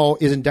Foligno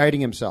is indicting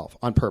himself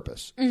on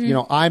purpose.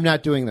 Mm-hmm. I'm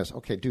not doing this.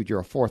 Okay, dude, you're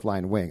a fourth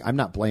line wing. I'm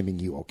not blaming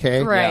you,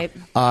 okay? Right.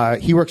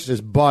 He works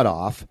his butt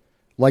off.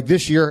 Like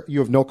this year, you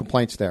have no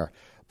complaints there.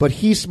 But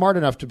he's smart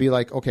enough to be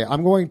like, okay,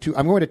 I'm going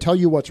to tell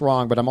you what's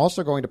wrong, but I'm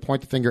also going to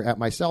point the finger at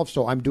myself.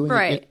 So I'm doing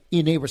it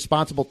in a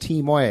responsible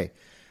team way.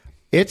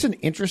 It's an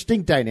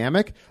interesting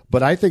dynamic,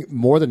 but I think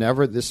more than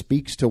ever, this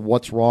speaks to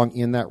what's wrong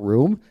in that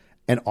room.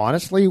 And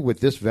honestly,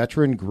 with this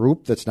veteran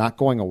group that's not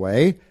going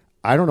away,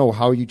 I don't know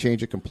how you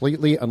change it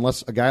completely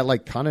unless a guy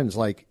like Cunning's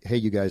like, hey,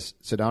 you guys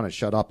sit down and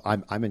shut up.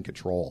 I'm in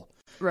control.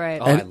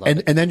 Right.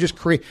 And then just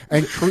create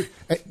an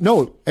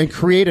adversarial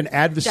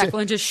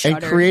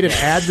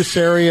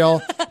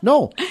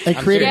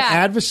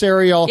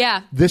adversarial.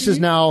 Yeah. This is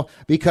now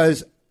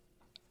because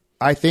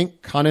I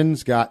think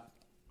Cunning's got.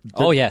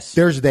 Yes.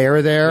 There's there.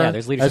 Yeah,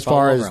 there's leadership as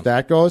far all as over him.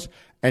 That goes.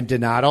 And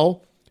Donato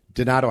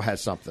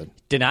has something.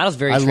 Donato's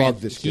very. love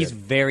this kid. He's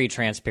very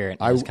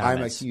transparent. In his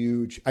comments. I'm a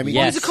huge. I mean,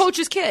 he's a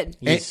coach's kid,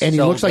 and he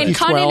looks like he's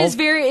 12. And Cunning is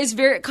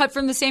very cut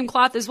from the same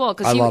cloth as well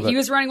because he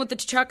was running with the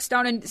Chucks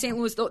down in St.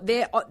 Louis.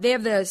 They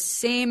have the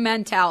same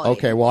mentality.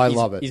 Okay, well, I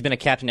love it. He's been a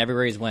captain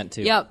everywhere he's went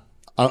to. Yep.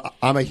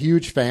 I'm a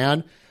huge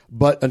fan,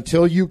 but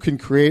until you can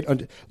create,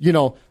 the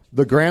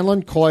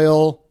Granlund,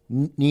 Coyle,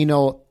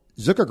 Nino,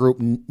 Zucker group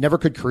never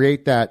could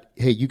create that.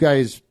 Hey, you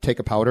guys take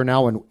a powder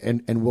now,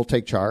 and we'll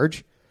take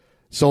charge.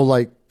 So,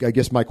 I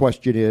guess my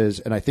question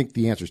is, and I think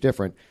the answer is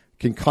different.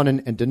 Can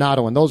Cunning and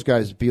Donato and those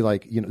guys be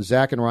like,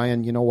 Zach and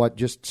Ryan? You know what?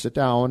 Just sit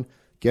down,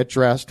 get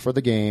dressed for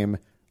the game.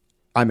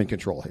 I'm in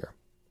control here.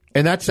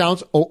 And that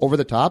sounds over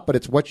the top, but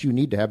it's what you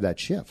need to have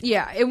that shift.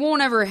 Yeah, it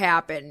won't ever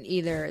happen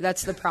either.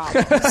 That's the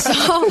problem.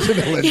 So,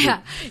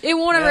 yeah, it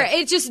won't ever.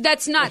 It's just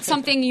that's not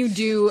something you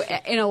do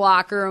in a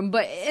locker room.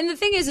 And the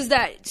thing is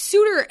that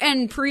Suter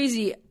and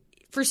Parise,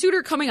 for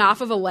Suter coming off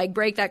of a leg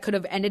break that could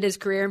have ended his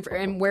career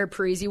and where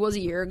Parise was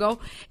a year ago,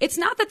 it's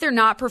not that they're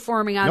not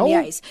performing on the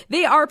ice.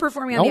 They are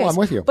performing on the ice. I'm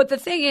with you. But the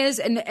thing is,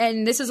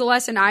 and this is a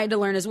lesson I had to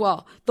learn as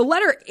well, the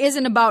letter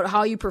isn't about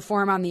how you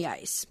perform on the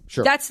ice.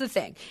 Sure. That's the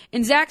thing.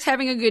 And Zach's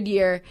having a good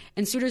year,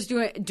 and Suter's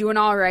doing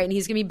all right, and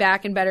he's going to be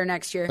back and better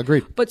next year.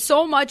 Agreed. But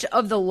so much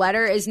of the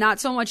letter is not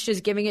so much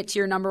just giving it to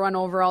your number one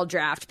overall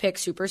draft pick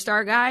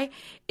superstar guy.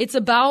 It's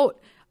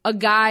about a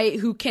guy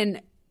who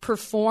can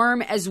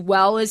perform as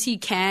well as he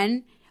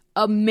can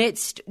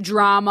amidst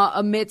drama,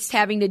 amidst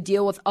having to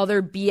deal with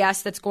other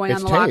BS that's going on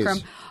in the locker room.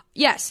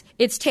 Yes,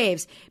 it's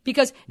Taves.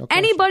 Because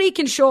anybody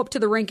can show up to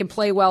the rink and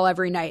play well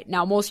every night.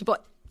 Now, most people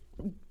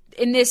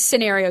in this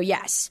scenario,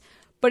 yes.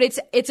 But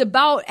it's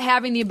about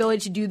having the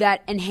ability to do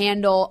that and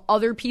handle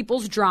other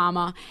people's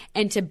drama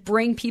and to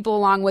bring people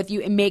along with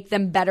you and make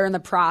them better in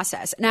the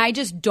process. And I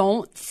just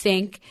don't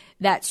think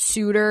that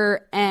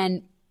Suter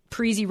and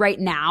Parise right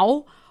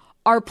now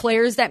are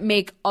players that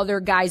make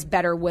other guys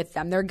better with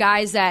them. They're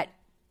guys that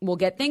will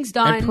get things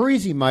done. And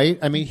Parise might.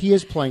 I mean, he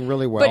is playing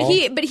really well. But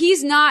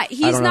he's not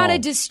a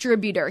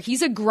distributor.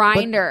 He's a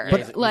grinder.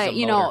 But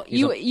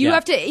you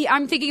have to.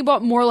 I'm thinking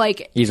about more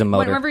like he's a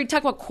motor. Whenever we talk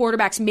about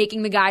quarterbacks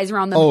making the guys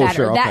around them better,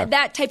 sure, okay.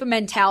 that type of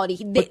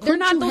mentality. They're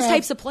not those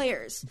types of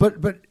players.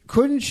 But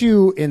couldn't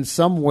you, in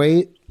some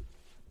way,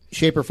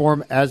 shape or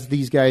form, as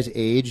these guys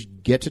age,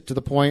 get it to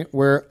the point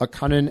where a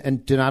Cunning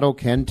and Donato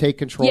can take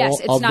control of the room? Yes,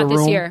 it's not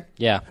this year.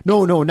 Yeah.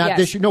 No, not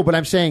this year. No, but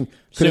I'm saying,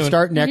 could it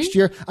start next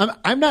year?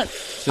 I'm not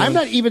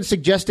even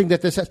suggesting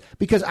that this has,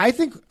 because I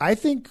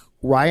think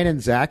Ryan and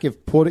Zach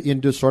have put it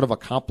into sort of a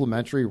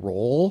complementary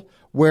role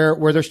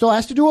where they're still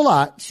asked to do a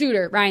lot.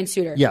 Ryan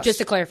Suter. Yes. Just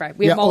to clarify.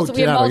 We have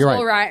multiple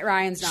right.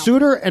 Ryans now.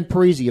 Suter and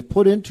Parise have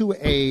put into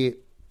a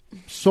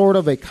sort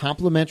of a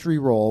complementary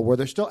role where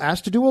they're still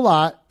asked to do a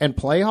lot and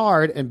play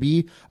hard and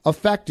be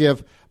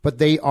effective, but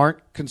they aren't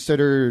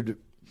considered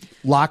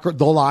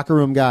the locker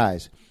room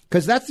guys,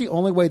 because that's the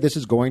only way this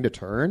is going to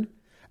turn.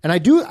 And I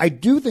do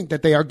think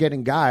that they are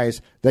getting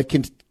guys that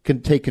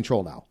can take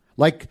control now.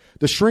 Like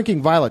the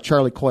shrinking violet,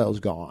 Charlie Coyle is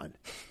gone.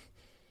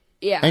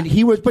 Yeah, and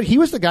he was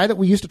the guy that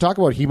we used to talk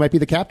about. He might be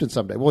the captain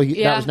someday. Well,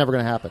 that was never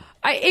going to happen.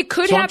 It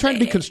could. So happen. I'm trying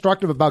to be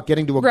constructive about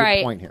getting to a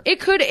good point here.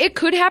 It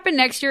could happen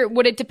next year.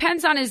 What it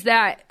depends on is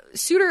that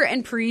Suter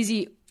and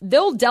Parise,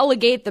 they'll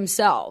delegate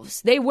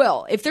themselves. They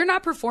will. If they're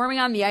not performing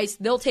on the ice,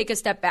 they'll take a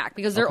step back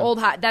because they're old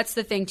hot. That's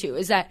the thing too,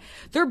 is that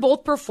they're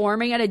both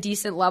performing at a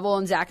decent level,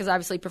 and Zach is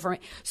obviously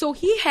performing. So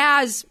he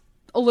has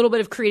a little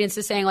bit of credence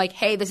to saying like,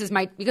 hey, this is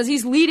because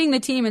he's leading the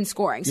team in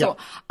scoring. So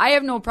I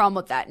have no problem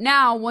with that.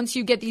 Now, once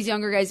you get these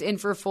younger guys in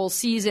for a full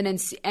season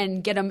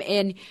and get them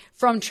in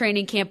from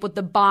training camp with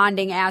the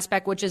bonding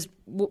aspect, which is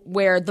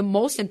where the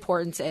most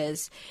importance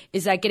is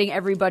that getting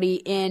everybody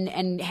in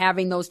and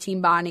having those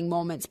team bonding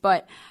moments.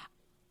 But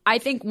I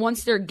think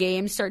once their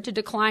games start to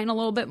decline a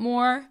little bit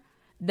more,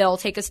 they'll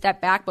take a step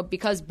back. But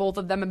because both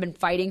of them have been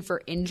fighting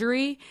for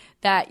injury,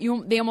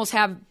 they almost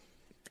have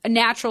a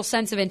natural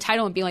sense of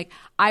entitlement, being like,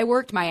 I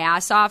worked my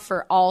ass off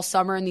for all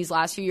summer in these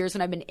last few years,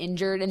 and I've been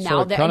injured, and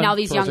now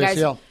these young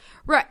guys,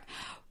 right?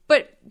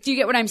 But do you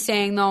get what I'm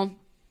saying, though?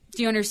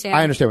 Do you understand?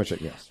 I understand what you're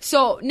saying. Yes.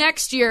 So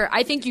next year,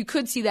 I think you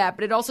could see that,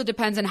 but it also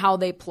depends on how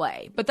they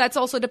play. But that's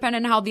also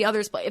dependent on how the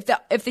others play.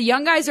 If the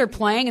young guys are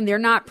playing and they're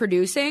not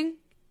producing,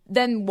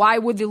 then why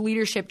would the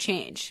leadership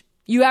change?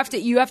 You have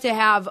to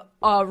have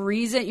a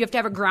reason. You have to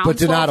have a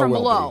groundswell from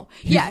below.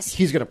 Yes,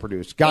 he's going to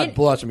produce. God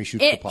bless him. He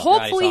shoots the puck.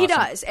 Hopefully he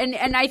does, and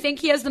I think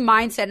he has the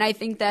mindset. And I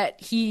think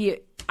that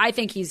I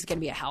think he's going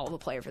to be a hell of a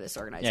player for this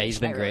organization. Yeah, he's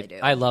been great.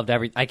 Really I loved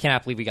I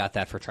cannot believe we got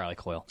that for Charlie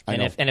Coyle.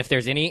 And if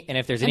there's anyone,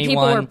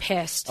 people were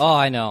pissed. Oh,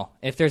 I know.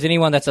 If there's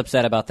anyone that's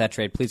upset about that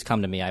trade, please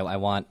come to me. I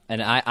want,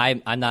 and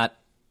I'm not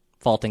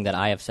faulting that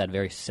I have said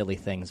very silly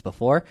things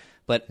before.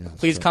 But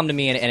please come to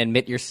me and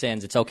admit your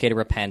sins. It's okay to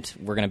repent.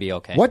 We're going to be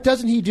okay. What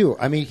doesn't he do?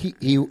 I mean,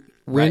 he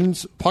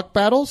wins puck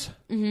battles.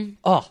 Mm-hmm.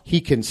 Oh,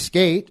 he can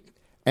skate.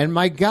 And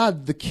my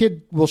God, the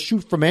kid will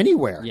shoot from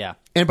anywhere. Yeah.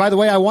 And by the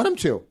way, I want him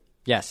to.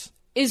 Yes.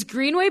 Is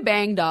Greenway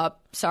banged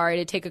up? Sorry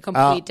to take a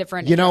complete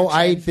different.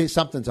 I think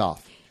something's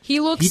off. He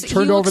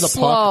turned over the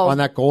slow. puck on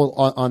that goal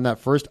on that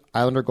first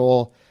Islander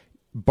goal.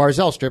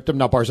 Barzal stripped him.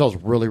 Now Barzal's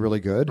really, really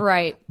good.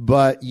 Right.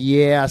 But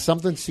yeah,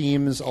 something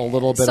seems a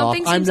little bit off.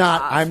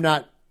 I'm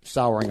not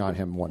souring on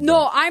him one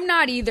No, day. I'm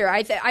not either.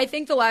 I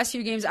think the last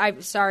few games,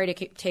 I'm sorry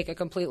to take a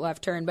complete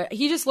left turn, but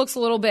he just looks a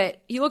little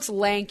bit, he looks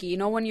lanky. You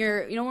know when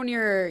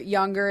you're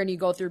younger and you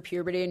go through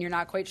puberty and you're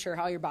not quite sure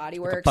how your body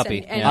works. Like a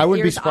puppy. And I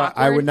would be surprised.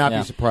 I would not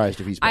be surprised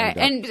if he's banged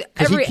up. And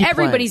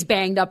everybody's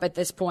banged up at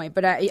this point,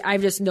 but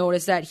I've just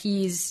noticed that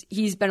he's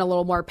been a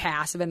little more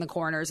passive in the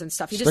corners and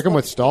stuff. Stick him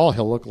with Stahl,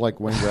 he'll look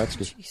like Wayne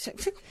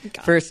Gretzky.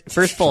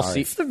 First full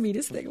season. It's the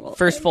meanest thing of all.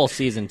 First full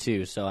season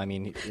too. So I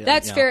mean,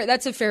 that's fair.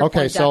 That's a fair point.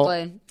 Okay, so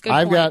Declan. Good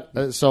I've point.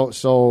 got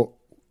so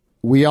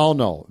we all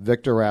know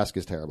Victor Rask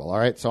is terrible. All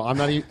right, so I'm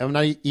not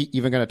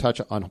even going to touch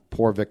on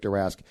poor Victor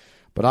Rask,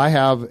 but I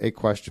have a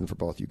question for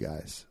both you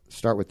guys.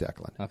 Start with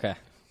Declan. Okay.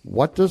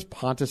 What does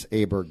Pontus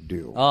Aberg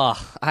do? Oh,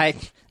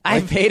 I've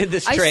hated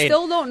this trade. I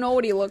still don't know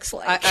what he looks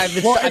like.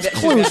 It's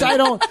Klus.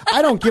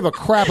 I don't give a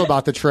crap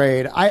about the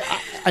trade. I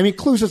mean,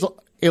 Klus is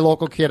a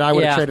local kid. I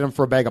would have traded him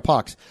for a bag of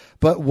pucks.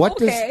 But what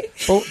does?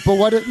 But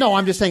what? No,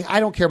 I'm just saying I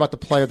don't care about the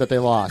player that they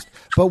lost.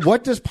 But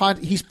what does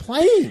Pontus? He's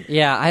playing.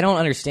 Yeah, I don't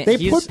understand.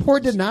 They put poor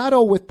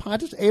Donato with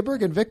Pontus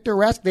Aberg and Victor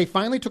Rask. They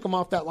finally took him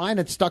off that line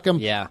and stuck him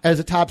as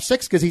a top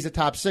six because he's a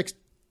top six.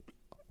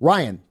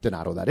 Ryan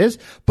Donato, that is.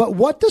 But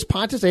what does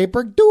Pontus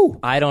Aberg do?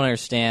 I don't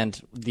understand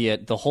the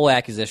whole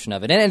acquisition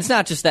of it. And it's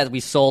not just that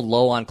we sold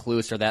low on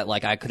Klus or that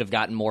like I could have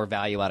gotten more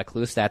value out of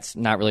Klus. That's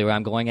not really where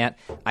I'm going at.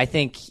 I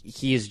think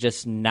he is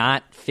just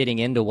not fitting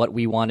into what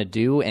we want to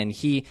do, and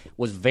he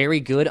was very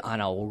good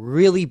on a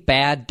really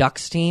bad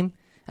Ducks team.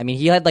 I mean,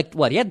 he had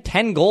he had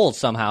 10 goals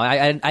somehow.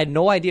 I had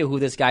no idea who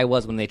this guy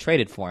was when they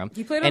traded for him.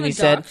 He played on the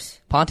Ducks. Said,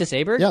 Pontus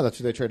Aberg? Yeah, that's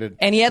who they traded.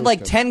 And he had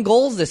 10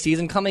 goals this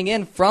season coming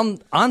in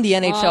on the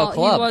NHL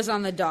club. He was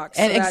on the Ducks.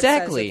 And so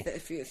exactly.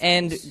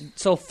 And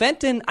so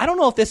Fenton, I don't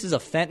know if this is a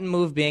Fenton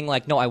move being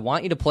like, no, I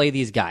want you to play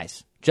these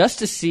guys just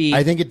to see.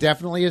 I think it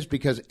definitely is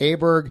because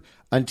Aberg,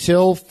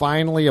 until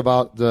finally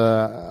about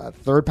the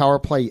third power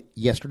play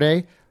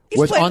yesterday,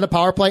 was on the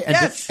power play,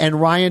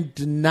 and Ryan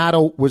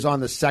Donato was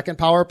on the second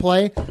power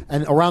play,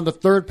 and around the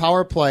third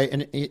power play,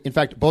 and in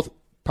fact, both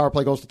power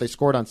play goals that they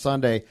scored on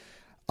Sunday,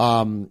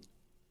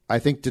 I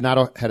think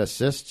Donato had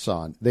assists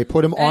on. They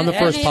put him on the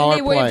first power play.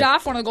 And they waved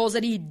off one of the goals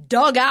that he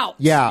dug out.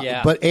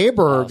 Yeah. But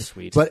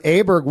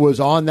Aberg was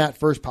on that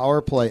first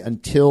power play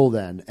until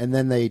then, and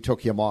then they took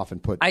him off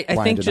and put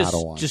Ryan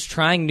Donato on. Just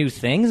trying new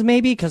things,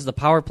 maybe, because the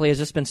power play has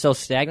just been so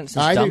stagnant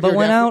since Dumba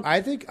went out.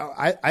 I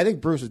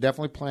think Bruce is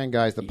definitely playing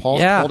guys that Paul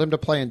told him to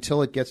play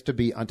until it gets to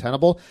be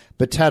untenable.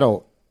 But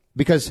Teto,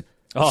 because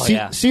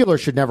Sealer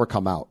should never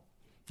come out.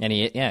 And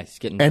he's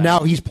getting. And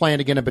now he's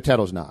playing again, and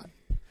Peteto's not.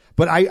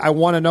 But I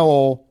want to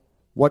know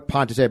what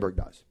Pontus Aberg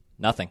does.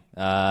 Nothing.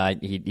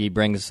 He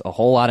brings a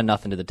whole lot of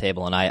nothing to the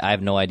table, and I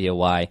have no idea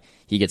why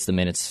he gets the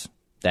minutes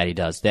that he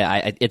does.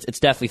 It's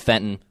definitely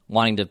Fenton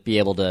wanting to be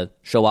able to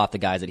show off the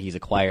guys that he's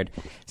acquired.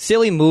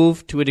 Silly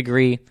move to a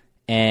degree,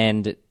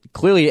 and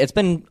clearly it's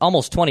been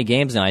almost 20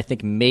 games now. I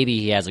think maybe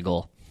he has a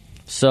goal.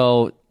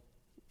 So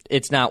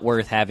it's not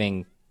worth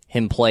having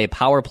him play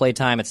power play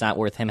time. It's not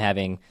worth him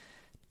having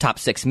top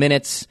 6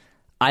 minutes.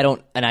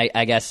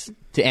 I guess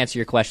to answer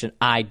your question,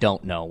 I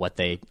don't know what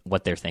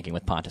they're thinking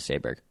with Pontus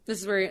Aberg.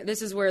 This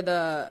is where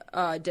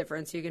the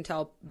difference you can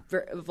tell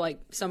of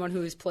someone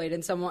who's played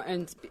in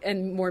someone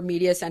and more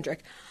media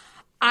centric.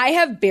 I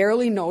have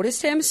barely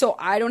noticed him, so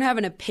I don't have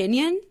an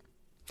opinion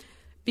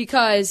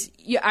because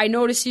I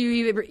notice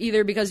you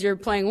either because you're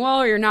playing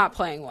well or you're not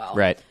playing well.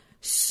 Right.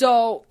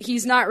 So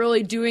he's not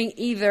really doing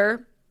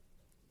either.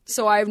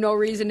 So I have no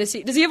reason to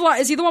see. Is he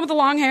the one with the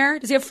long hair?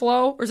 Does he have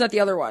flow, or is that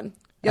the other one?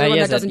 The other one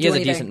that doesn't do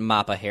anything. He has a decent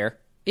mop of hair.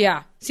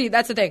 Yeah. See,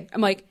 that's the thing. I'm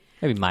like,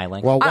 maybe my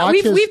length. Well,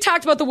 we've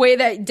talked about the way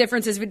that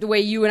differences with the way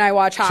you and I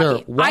watch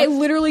hockey. Sure. I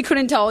literally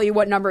couldn't tell you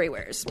what number he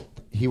wears.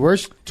 He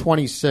wears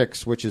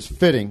 26, which is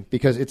fitting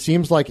because it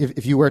seems like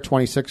if you wear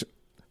 26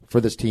 for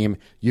this team,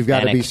 you've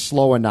got to be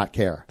slow and not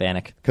care.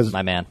 Vanek, because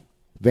my man.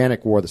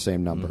 Vanek wore the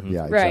same number. Mm-hmm.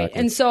 Yeah, exactly. Right.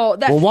 And so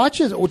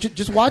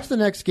just watch the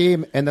next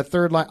game and the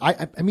third line.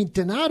 I mean,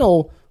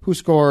 Donato, who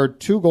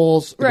scored 2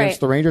 goals against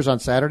the Rangers on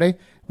Saturday,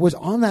 was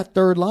on that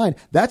third line.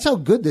 That's how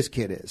good this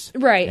kid is.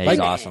 Right. Yeah, he's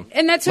awesome.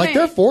 And that's what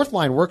their fourth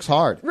line works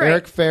hard. Right.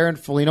 Eric Fair and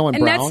Foligno and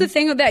Brown. And that's the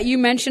thing that you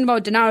mentioned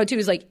about Donato too,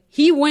 is like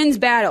he wins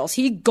battles.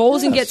 He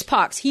goes and gets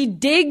pucks. He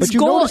digs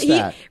goals.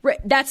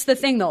 That's the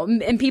thing though.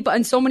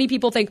 And so many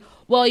people think,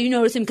 well, you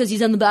notice him because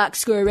he's on the box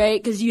score,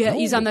 right? Because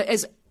he's on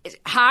the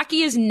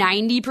hockey is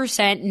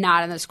 90%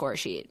 not on the score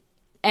sheet.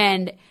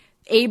 And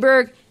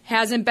Aberg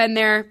hasn't been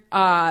there.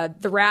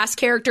 The Rask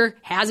character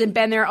hasn't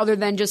been there, other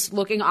than just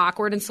looking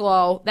awkward and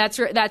slow. That's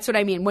what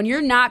I mean. When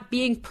you're not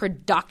being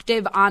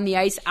productive on the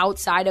ice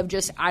outside of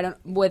just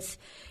with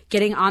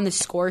getting on the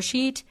score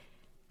sheet,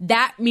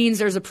 that means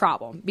there's a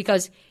problem.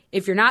 Because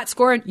if you're not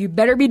scoring, you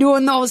better be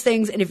doing those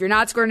things. And if you're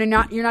not scoring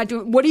and you're not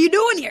doing, what are you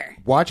doing here?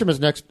 Watch him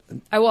as next.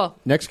 I will.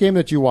 Next game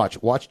that you watch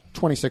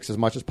 26 as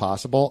much as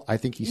possible. I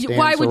think he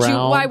stands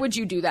around. Why would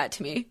you do that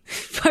to me?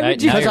 I'm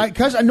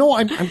curious.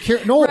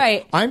 No,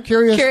 right. I'm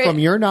curious from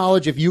your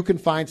knowledge if you can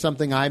find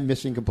something I'm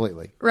missing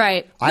completely.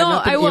 Right. I've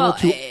not been able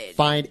to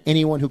find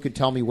anyone who could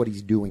tell me what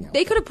he's doing.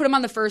 They could have put him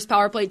on the first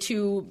power play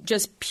too,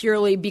 just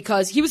purely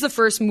because he was the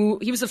first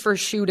move. He was the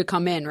first shoe to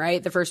come in,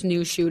 right? The first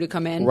new shoe to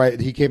come in. Right.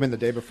 He came in the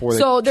day before.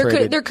 So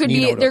there could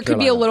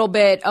be a little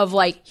bit of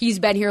like he's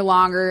been here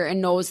longer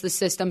and knows the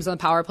systems on the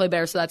power play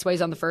better, so that's why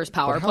he's on the first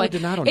power play.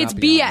 It's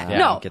BS. Yeah, I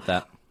don't get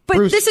that.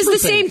 But this is the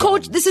same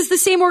coach. This is the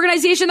same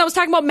organization that was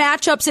talking about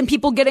matchups and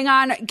people getting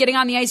on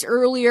the ice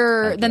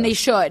earlier than they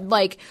should.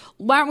 Like,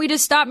 why don't we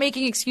just stop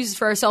making excuses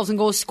for ourselves and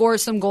go score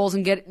some goals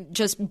and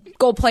just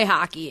go play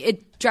hockey?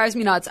 It drives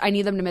me nuts. I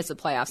need them to miss the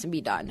playoffs and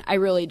be done. I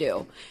really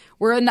do.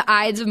 We're in the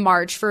Ides of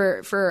March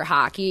for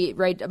hockey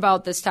right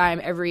about this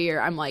time every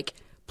year. I'm like,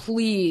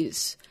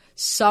 please,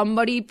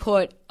 somebody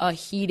put a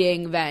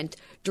heating vent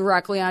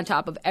directly on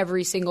top of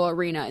every single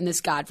arena in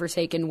this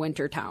godforsaken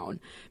winter town,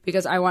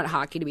 because I want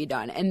hockey to be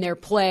done. And their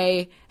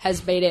play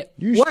has made it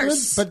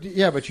worse.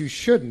 But you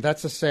shouldn't.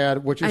 That's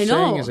what you're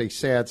saying is a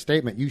sad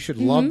statement. You should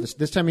love this.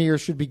 This time of year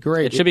should be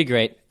great. It should be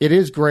great. It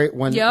is great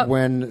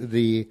when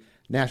the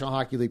National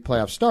Hockey League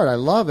playoffs start. I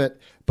love it.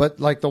 But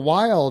like the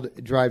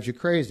Wild drives you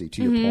crazy,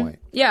 to your point.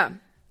 Yeah.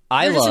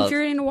 It's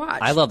infuriating to watch.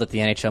 I love that the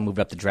NHL moved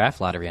up the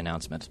draft lottery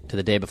announcement to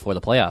the day before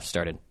the playoffs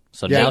started.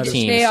 So we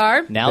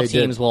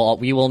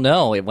will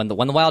know when the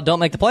Wild don't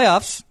make the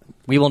playoffs,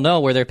 we will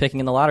know where they're picking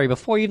in the lottery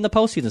before even the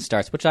postseason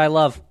starts, which I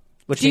love.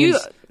 Which means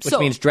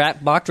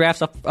mock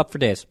drafts up for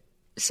days.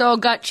 So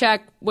gut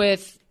check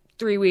with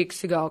 3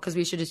 weeks to go, because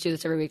we should just do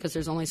this every week because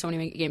there's only so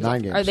many games.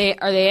 9 games. Are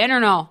they in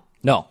or no?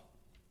 No.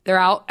 They're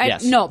out?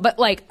 Yes. No, but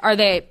are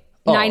they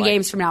 9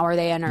 games from now? Are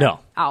they in or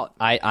out?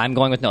 I'm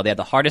going with no. They have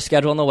the hardest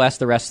schedule in the West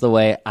the rest of the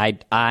way.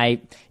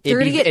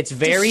 It's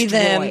very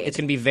them. It's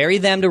going to be very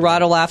them to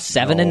rattle off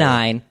 7 to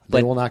 9.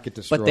 They will not get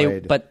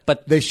destroyed.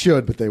 But they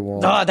should, but they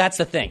won't. Oh, that's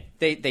the thing.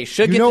 They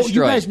should get destroyed.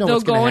 You guys know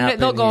what's going to happen.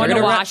 They'll go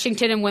into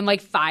Washington and win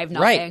 5-0.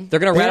 Right. They're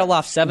going to rattle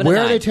off 7 to 9.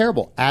 Where are they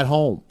terrible? At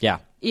home. Yeah.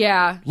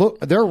 Yeah. Look,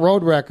 their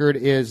road record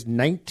is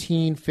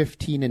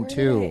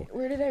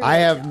 19-15-2. I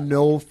have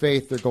no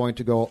faith they're going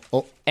to go.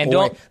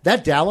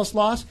 That Dallas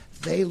loss,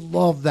 they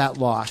love that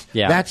loss.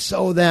 Yeah. That's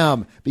so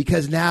them,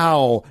 because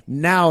now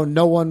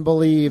no one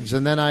believes,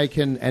 and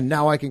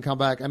now I can come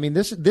back. I mean,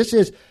 this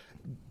is.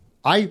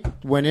 I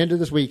went into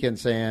this weekend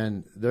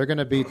saying they're going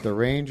to beat the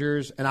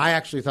Rangers, and I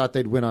actually thought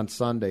they'd win on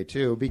Sunday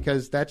too,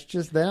 because that's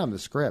just them, the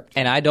script.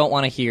 And I don't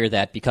want to hear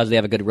that because they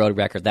have a good road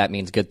record, that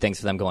means good things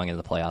for them going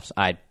into the playoffs.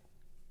 I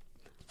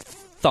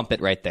thump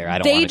it right there.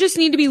 They just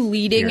need to be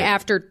leading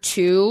after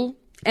 2,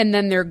 and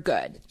then they're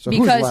good. So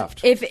because who's left,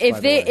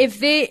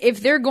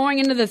 if they're going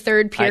into the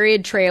third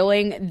period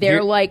trailing,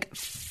 they're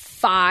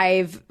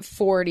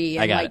 540.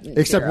 I got it.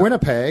 Except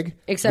Winnipeg,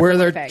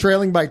 they're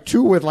trailing by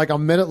 2 with a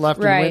minute left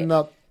to win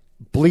the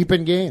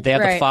bleeping game. They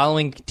have the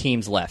following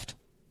teams left: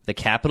 the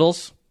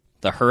Capitals,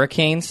 the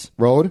Hurricanes,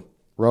 road.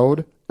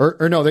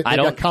 Or no, they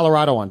got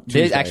Colorado on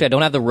Tuesday. Actually, I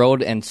don't have the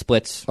road and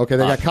splits. Okay,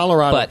 they got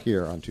Colorado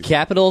here on Tuesday.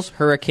 Capitals,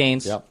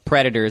 Hurricanes,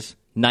 Predators,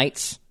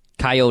 Knights,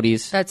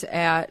 Coyotes. That's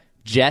at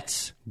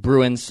Jets,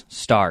 Bruins,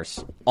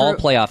 Stars. All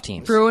playoff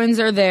teams. Bruins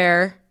are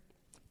there.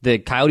 The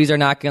Coyotes are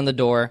knocking on the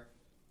door.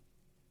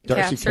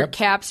 Darcy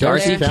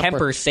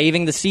Kemper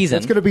saving the season.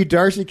 It's going to be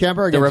Darcy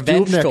Kemper against the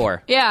revenge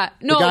tour. Yeah,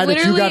 no, the guy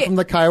that you got from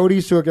the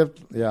Coyotes.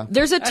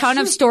 There's a ton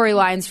of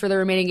storylines for the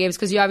remaining games,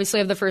 because you obviously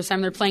have the first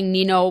time they're playing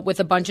Nino with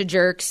a bunch of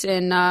jerks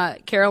in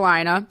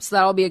Carolina, so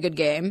that'll be a good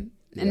game.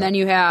 And then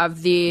you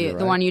have the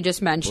one you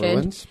just mentioned.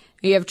 Bruins.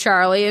 You have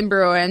Charlie and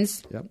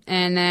Bruins,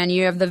 and then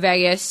you have the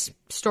Vegas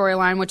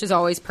storyline, which is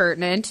always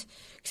pertinent,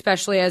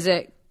 especially as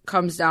it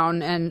comes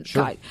down and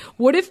God,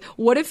 what if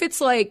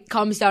it's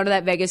comes down to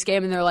that Vegas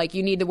game and they're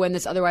you need to win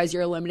this, otherwise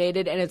you're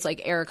eliminated, and it's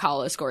Eric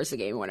Holla scores the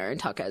game winner and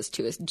Tuck has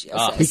 2 assists. He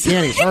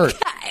can't. He's hurt.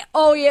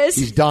 Oh, yes,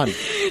 he's done.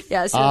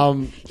 Yes,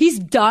 he's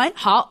done.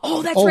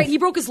 That's right. He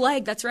broke his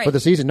leg. That's right. For the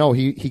season. No,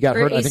 he got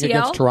hurt. ACL? I think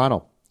against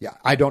Toronto. Yeah,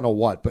 I don't know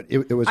what, but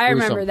it was. I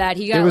gruesome. remember that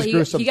he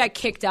got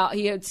kicked out.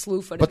 He had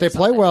slew footed. But they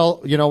play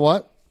well. You know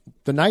what?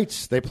 The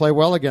Knights. They play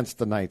well against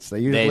the Knights. They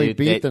usually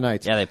beat the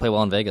Knights. Yeah, they play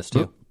well in Vegas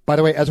too. By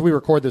the way, as we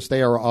record this,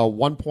 they are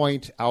 1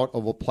 point out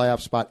of a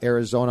playoff spot.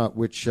 Arizona,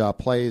 which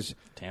plays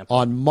Tampa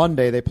on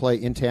Monday, they play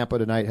in Tampa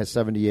tonight, has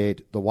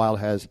 78. The Wild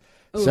has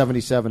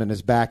 77 and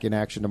is back in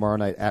action tomorrow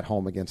night at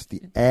home against the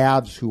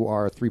Avs, who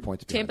are 3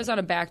 points behind. Tampa's on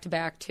a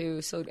back-to-back,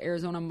 too, so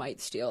Arizona might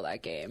steal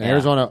that game.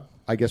 Arizona,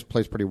 I guess,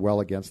 plays pretty well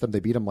against them.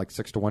 They beat them like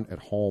 6-1 at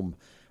home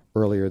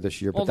earlier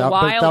this year. Well, the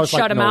Wild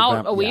shut them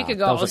out a week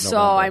ago, so,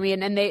 I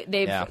mean, and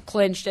they've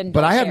clinched and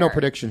But I have no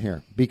prediction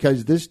here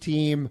because this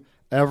team,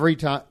 every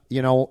time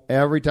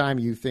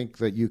you think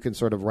that you can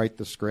sort of write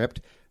the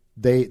script,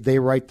 they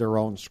write their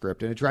own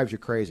script, and it drives you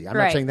crazy. I'm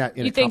not saying that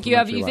in you think you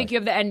have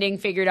the ending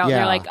figured out, and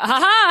you're like,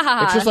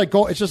 ha. It's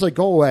just like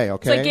go away,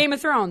 okay? It's like Game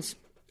of Thrones.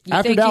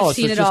 After Dallas,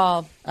 you've seen it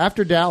all.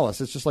 After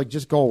Dallas, it's just like,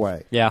 just go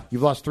away. Yeah.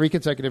 You've lost 3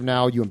 consecutive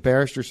now. You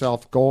embarrassed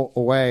yourself. Go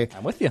away.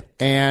 I'm with you.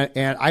 And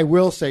I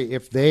will say,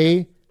 if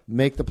they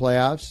make the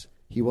playoffs,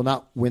 he will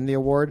not win the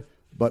award,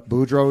 but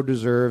Boudreau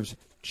deserves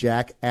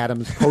Jack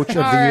Adams Coach of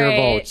the Year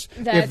votes.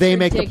 That's if they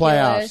make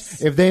ridiculous. the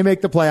playoffs. If they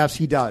make the playoffs,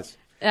 he does.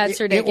 That's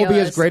ridiculous. It will be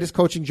his greatest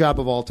coaching job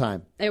of all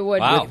time. It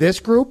would. Wow. With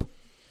this group,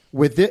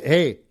 no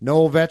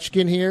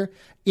Ovechkin here.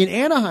 In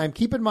Anaheim,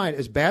 keep in mind,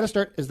 as bad a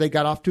start as they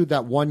got off to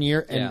that 1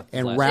 year and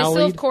rallied. They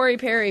still have Corey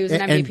Perry, who's an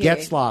MVP. And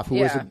Getzlaf, who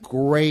was a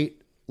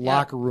great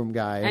locker room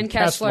guy. And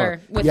Kessler,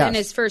 within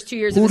his first 2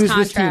 years of his contract.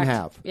 Who does this team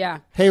have?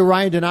 Yeah. Hey,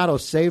 Ryan Donato,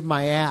 save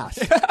my ass.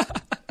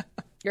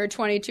 You're a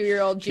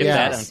 22-year-old genius. Get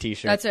that on a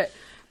T-shirt. That's it.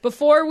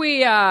 Before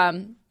we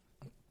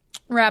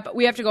wrap,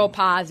 we have to go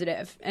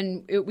positive,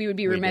 and we would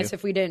be remiss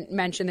if we didn't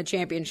mention the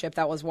championship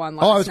that was won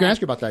last night. I was going to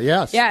ask you about that,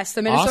 yes. Yes,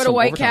 the Minnesota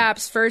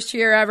Whitecaps, first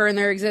year ever in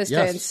their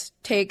existence,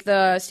 take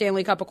the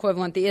Stanley Cup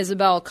equivalent, the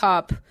Isabelle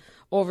Cup,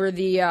 over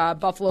the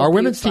Buffalo Our Buttes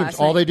women's teams,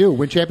 all they do,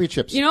 win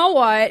championships. You know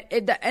what?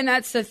 And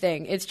that's the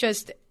thing. It's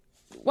just,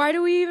 why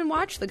do we even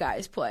watch the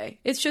guys play?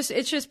 It's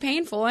just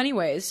painful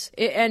anyways.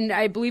 And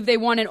I believe they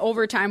won in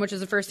overtime, which is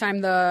the first time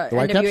the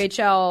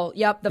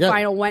NWHL,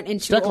 final went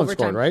into Stecklen overtime.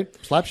 Scored, right?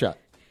 Slap shot.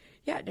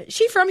 Yeah, is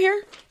she from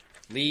here?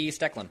 Lee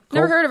Stecklen.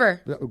 Never heard of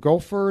her.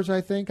 Gophers,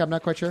 I think. I'm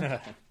not quite sure.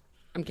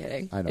 I'm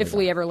kidding. I know if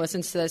Lee ever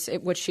listens to this,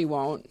 which she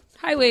won't.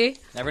 Hi, Lee.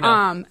 Never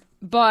know.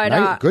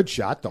 But good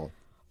shot, though.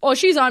 Oh,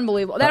 she's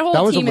unbelievable. That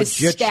whole team is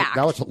stacked.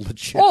 That was a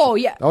legit. Oh,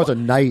 yeah. That was a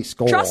nice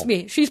goal. Trust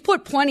me, she's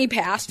put plenty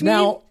past me.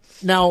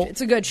 Now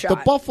it's a good shot.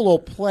 The Buffalo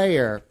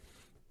player.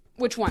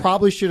 Which one?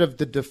 Probably should have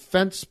the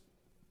defense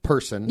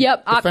person.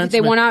 Yep,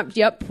 they went up.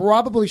 Yep,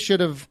 probably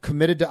should have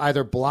committed to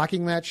either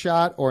blocking that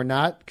shot or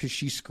not because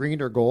she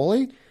screened her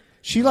goalie.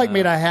 She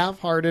made a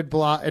half-hearted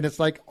block, and it's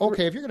like,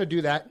 okay, if you're going to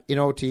do that in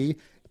OT,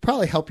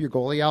 probably help your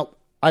goalie out.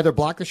 Either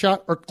block the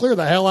shot or clear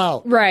the hell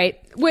out.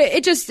 Right. But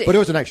it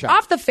was a nice shot.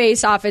 Off the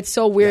face-off, it's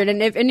so weird.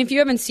 Yeah. And if you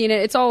haven't seen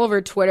it, it's all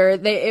over Twitter.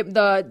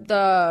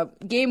 The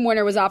game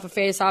winner was off a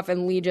face-off,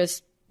 and Lee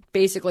just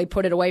basically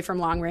put it away from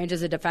long range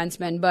as a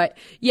defenseman. But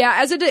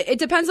yeah, it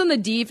depends on the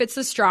D. If it's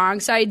the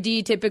strong side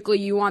D, typically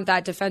you want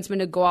that defenseman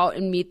to go out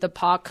and meet the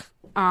puck.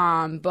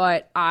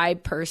 But I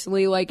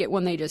personally like it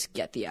when they just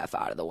get the F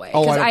out of the way.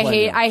 Because I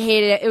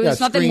hate it. It was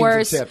nothing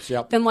worse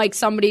than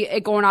somebody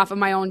going off of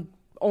my own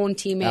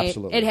teammate.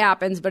 Absolutely. It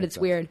happens, but it's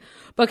weird.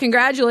 But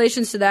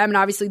congratulations to them, and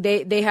obviously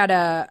they had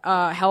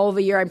a hell of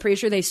a year. I'm pretty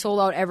sure they sold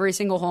out every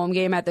single home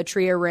game at the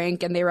Tria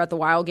rink, and they were at the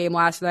Wild game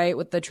last night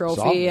with the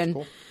trophy. And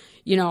cool.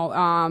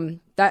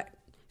 That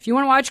if you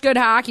want to watch good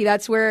hockey,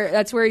 that's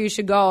where you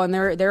should go, and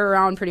they're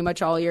around pretty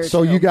much all year.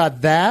 So you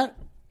got that.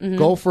 Mm-hmm.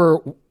 Go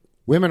for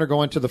women are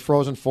going to the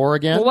Frozen Four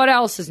again. Well, what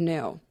else is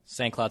new?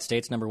 St. Cloud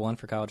State's #1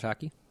 for college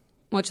hockey,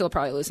 which they'll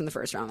probably lose in the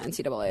first round of the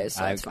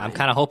NCAA. So I'm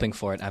kind of hoping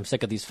for it. I'm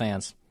sick of these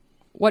fans.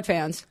 What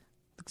fans?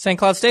 St.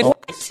 Cloud State. Oh.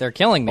 They're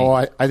killing me. Oh,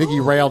 I think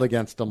you railed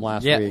against them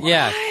last week.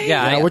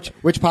 Yeah.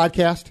 Which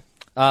podcast?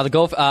 The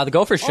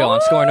Gopher Show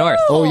on Score North.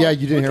 Oh yeah,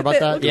 you didn't hear about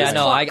that? Yeah,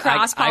 no.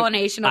 Cross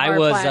pollination of our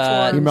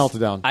platforms. You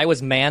melted down. I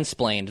was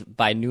mansplained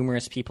by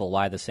numerous people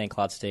why the St.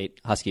 Cloud State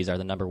Huskies are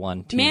the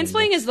 #1 team.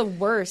 Mansplaining is the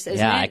worst,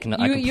 isn't it? I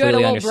completely you had a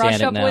little understand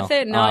brush up it now. with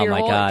it, and now oh you're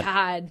my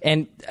God.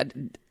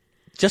 And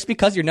just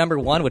because you're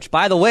 #1, which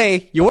by the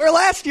way you were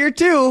last year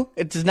too,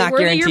 it does not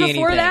guarantee anything. The year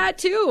before that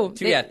too.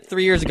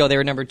 3 years ago they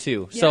were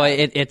 #2. Yeah. So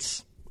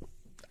it's.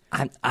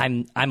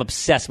 I'm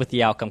obsessed with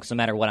the outcome because no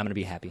matter what, I'm going to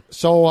be happy.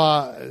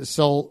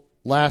 So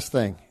last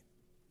thing.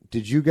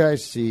 Did you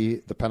guys see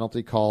the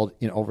penalty called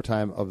in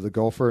overtime of the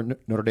Gopher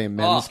Notre Dame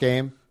men's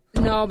game?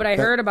 No, but I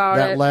heard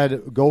about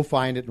it. Go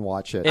find it and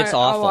watch it. It's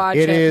awful.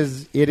 It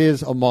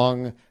is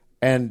among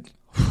and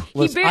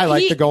listen, I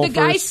like the Gophers. The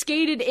guy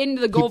skated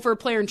into the Gopher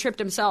player and tripped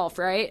himself,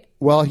 right?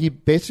 Well, he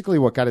basically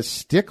got his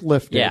stick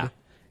lifted. Yeah.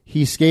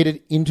 He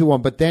skated into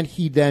him, but then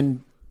he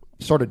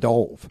sort of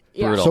dove.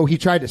 Yeah. So he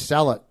tried to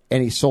sell it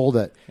and he sold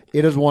it.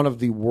 It is one of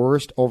the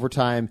worst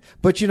overtime.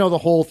 But the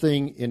whole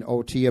thing in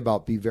OT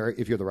about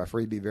if you're the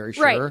referee, be very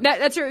sure. Right.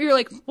 That's where you're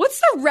like, what's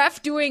the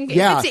ref doing?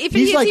 Yeah. If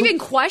it's even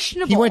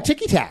questionable. He went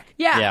ticky-tack.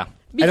 Yeah.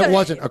 Because, and it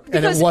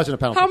wasn't a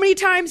penalty. How many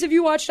times have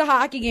you watched a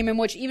hockey game in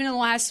which even in the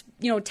last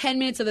 10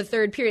 minutes of the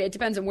third period, it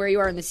depends on where you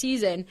are in the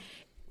season,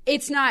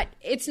 it's not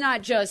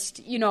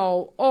just,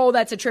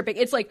 that's a tripping.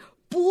 It's like,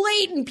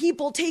 blatant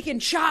people taking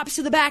chops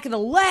to the back of the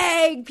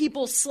leg,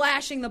 people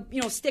slashing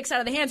the sticks out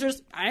of the hands.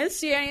 I didn't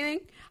see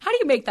anything. How do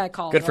you make that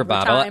call? Good for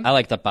Bob. I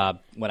like that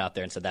Bob went out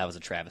there and said that was a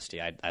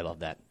travesty. I love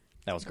that.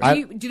 That was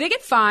great. Do they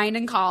get fined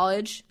in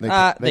college?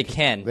 They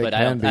can, but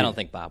I don't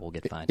think Bob will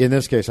get fined. In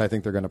this case, I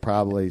think they're going to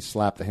probably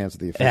slap the hands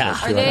of the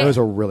officials. It was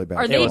a really bad.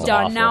 Are they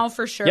done now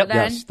for sure? Yep.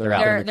 Then yes, they're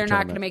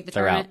not going to make the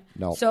tournament.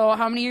 No. So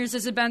how many years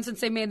has it been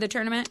since they made the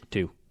tournament?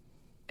 2.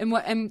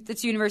 And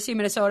it's University of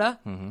Minnesota?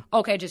 Mm-hmm.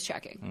 Okay, just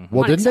checking. Mm-hmm.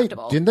 Well,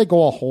 didn't they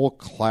go a whole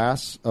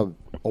class a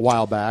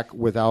while back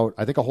without,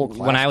 I think a whole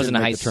class when I was in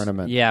high school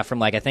tournament? Yeah,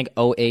 from I think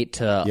 08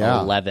 to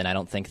 11, I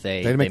don't think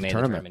they made the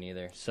tournament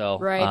either. So,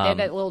 right, they had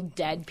that little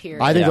dead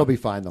period. I think they'll be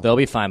fine, though. They'll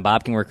be fine.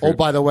 Bob can recruit. Oh,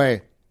 by the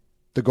way,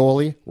 the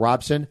goalie,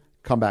 Robson,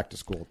 come back to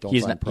school. Don't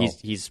sign pro.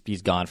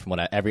 He's gone from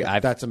what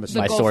that's a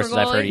mistake. My sources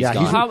I've heard he's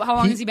gone. How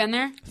long has he been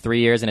there? 3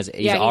 years, and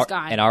he's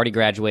gone. And already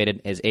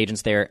graduated. His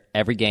agent's there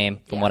every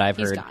game. From what I've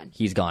heard,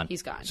 he's gone.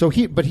 He's gone. So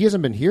he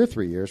hasn't been here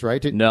 3 years,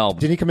 right? No.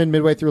 Did he come in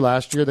midway through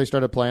last year? They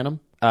started playing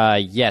him.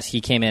 Yes, he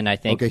came in. I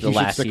think the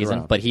last season,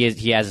 around. but he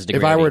has his degree.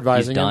 If I were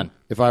advising him,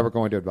 if I were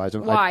going to advise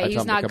him, why I'd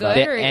he's not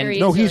good?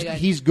 No,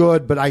 he's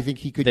good, but I think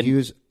he could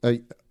use a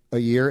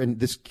year. And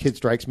this kid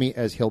strikes me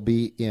as he'll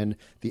be in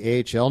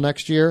the AHL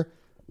next year.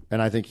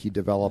 And I think he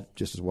developed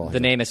just as well. The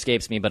name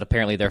escapes me, but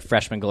apparently their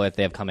freshman goalie that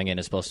they have coming in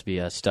is supposed to be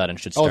a stud and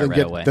should start right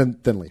away. Then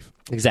leave.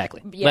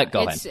 Exactly. Yeah,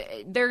 go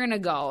ahead. They're going to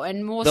go.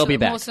 And most of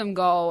them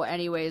go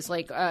anyways.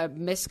 Like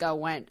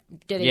Miska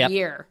did a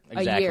year.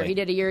 Exactly. A year. He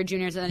did a year of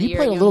juniors and then he a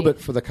year. He played a little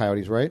bit for the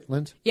Coyotes, right,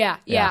 Linz? Yeah.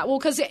 Well,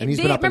 because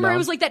remember it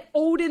was like that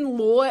Odin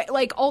Lloyd,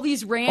 like all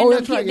these random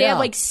people. They had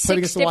like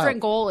 6 different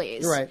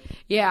goalies. You're right.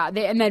 Yeah.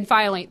 And then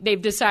finally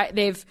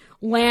they've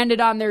landed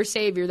on their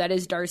savior. That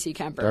is Darcy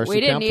Kemper.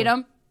 We didn't need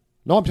him.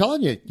 No, I'm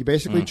telling you, you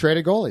basically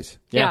traded goalies.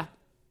 Yeah.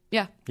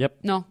 Yep.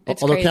 No,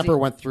 it's although crazy. Kemper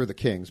went through the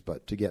Kings,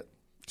 but to get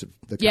to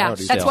the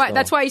Coyotes,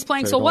 that's why he's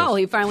playing so well.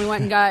 He finally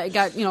went and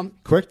got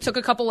took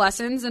a couple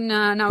lessons and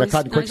now got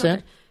caught in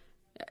quicksand.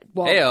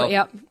 Well,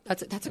 yep,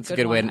 that's a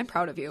good one. I'm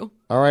proud of you.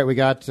 All right, we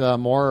got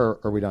more,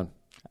 or are we done?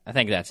 I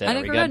think that's it. I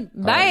think we're good.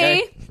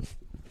 Bye.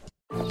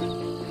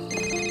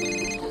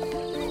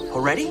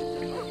 Already?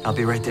 I'll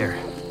be right there.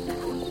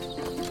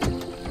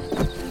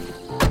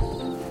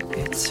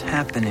 It's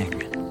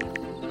happening.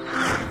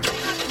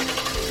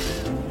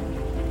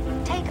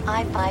 Take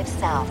I-5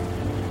 south.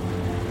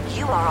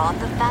 You are on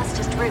the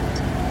fastest route.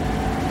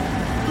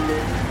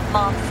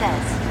 Mom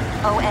says,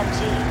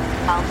 OMG,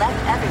 I'll let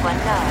everyone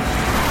know.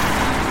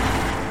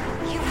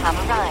 You have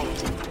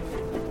arrived.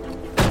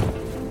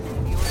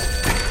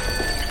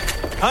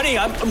 Honey,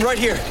 I'm right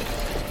here.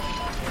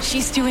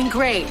 She's doing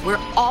great. We're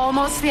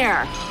almost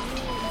there.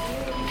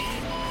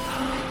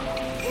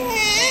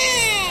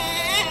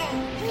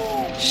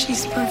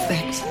 She's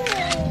perfect.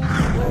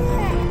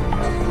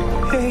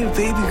 Hey,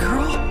 baby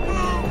girl.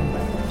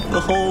 The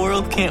whole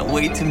world can't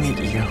wait to meet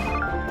you.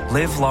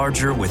 Live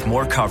larger with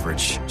more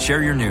coverage.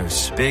 Share your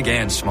news, big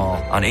and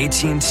small, on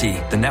AT&T,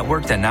 the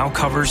network that now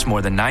covers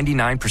more than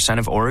 99%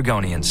 of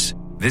Oregonians.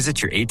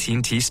 Visit your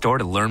AT&T store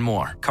to learn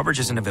more. Coverage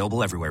isn't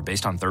available everywhere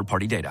based on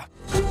third-party data.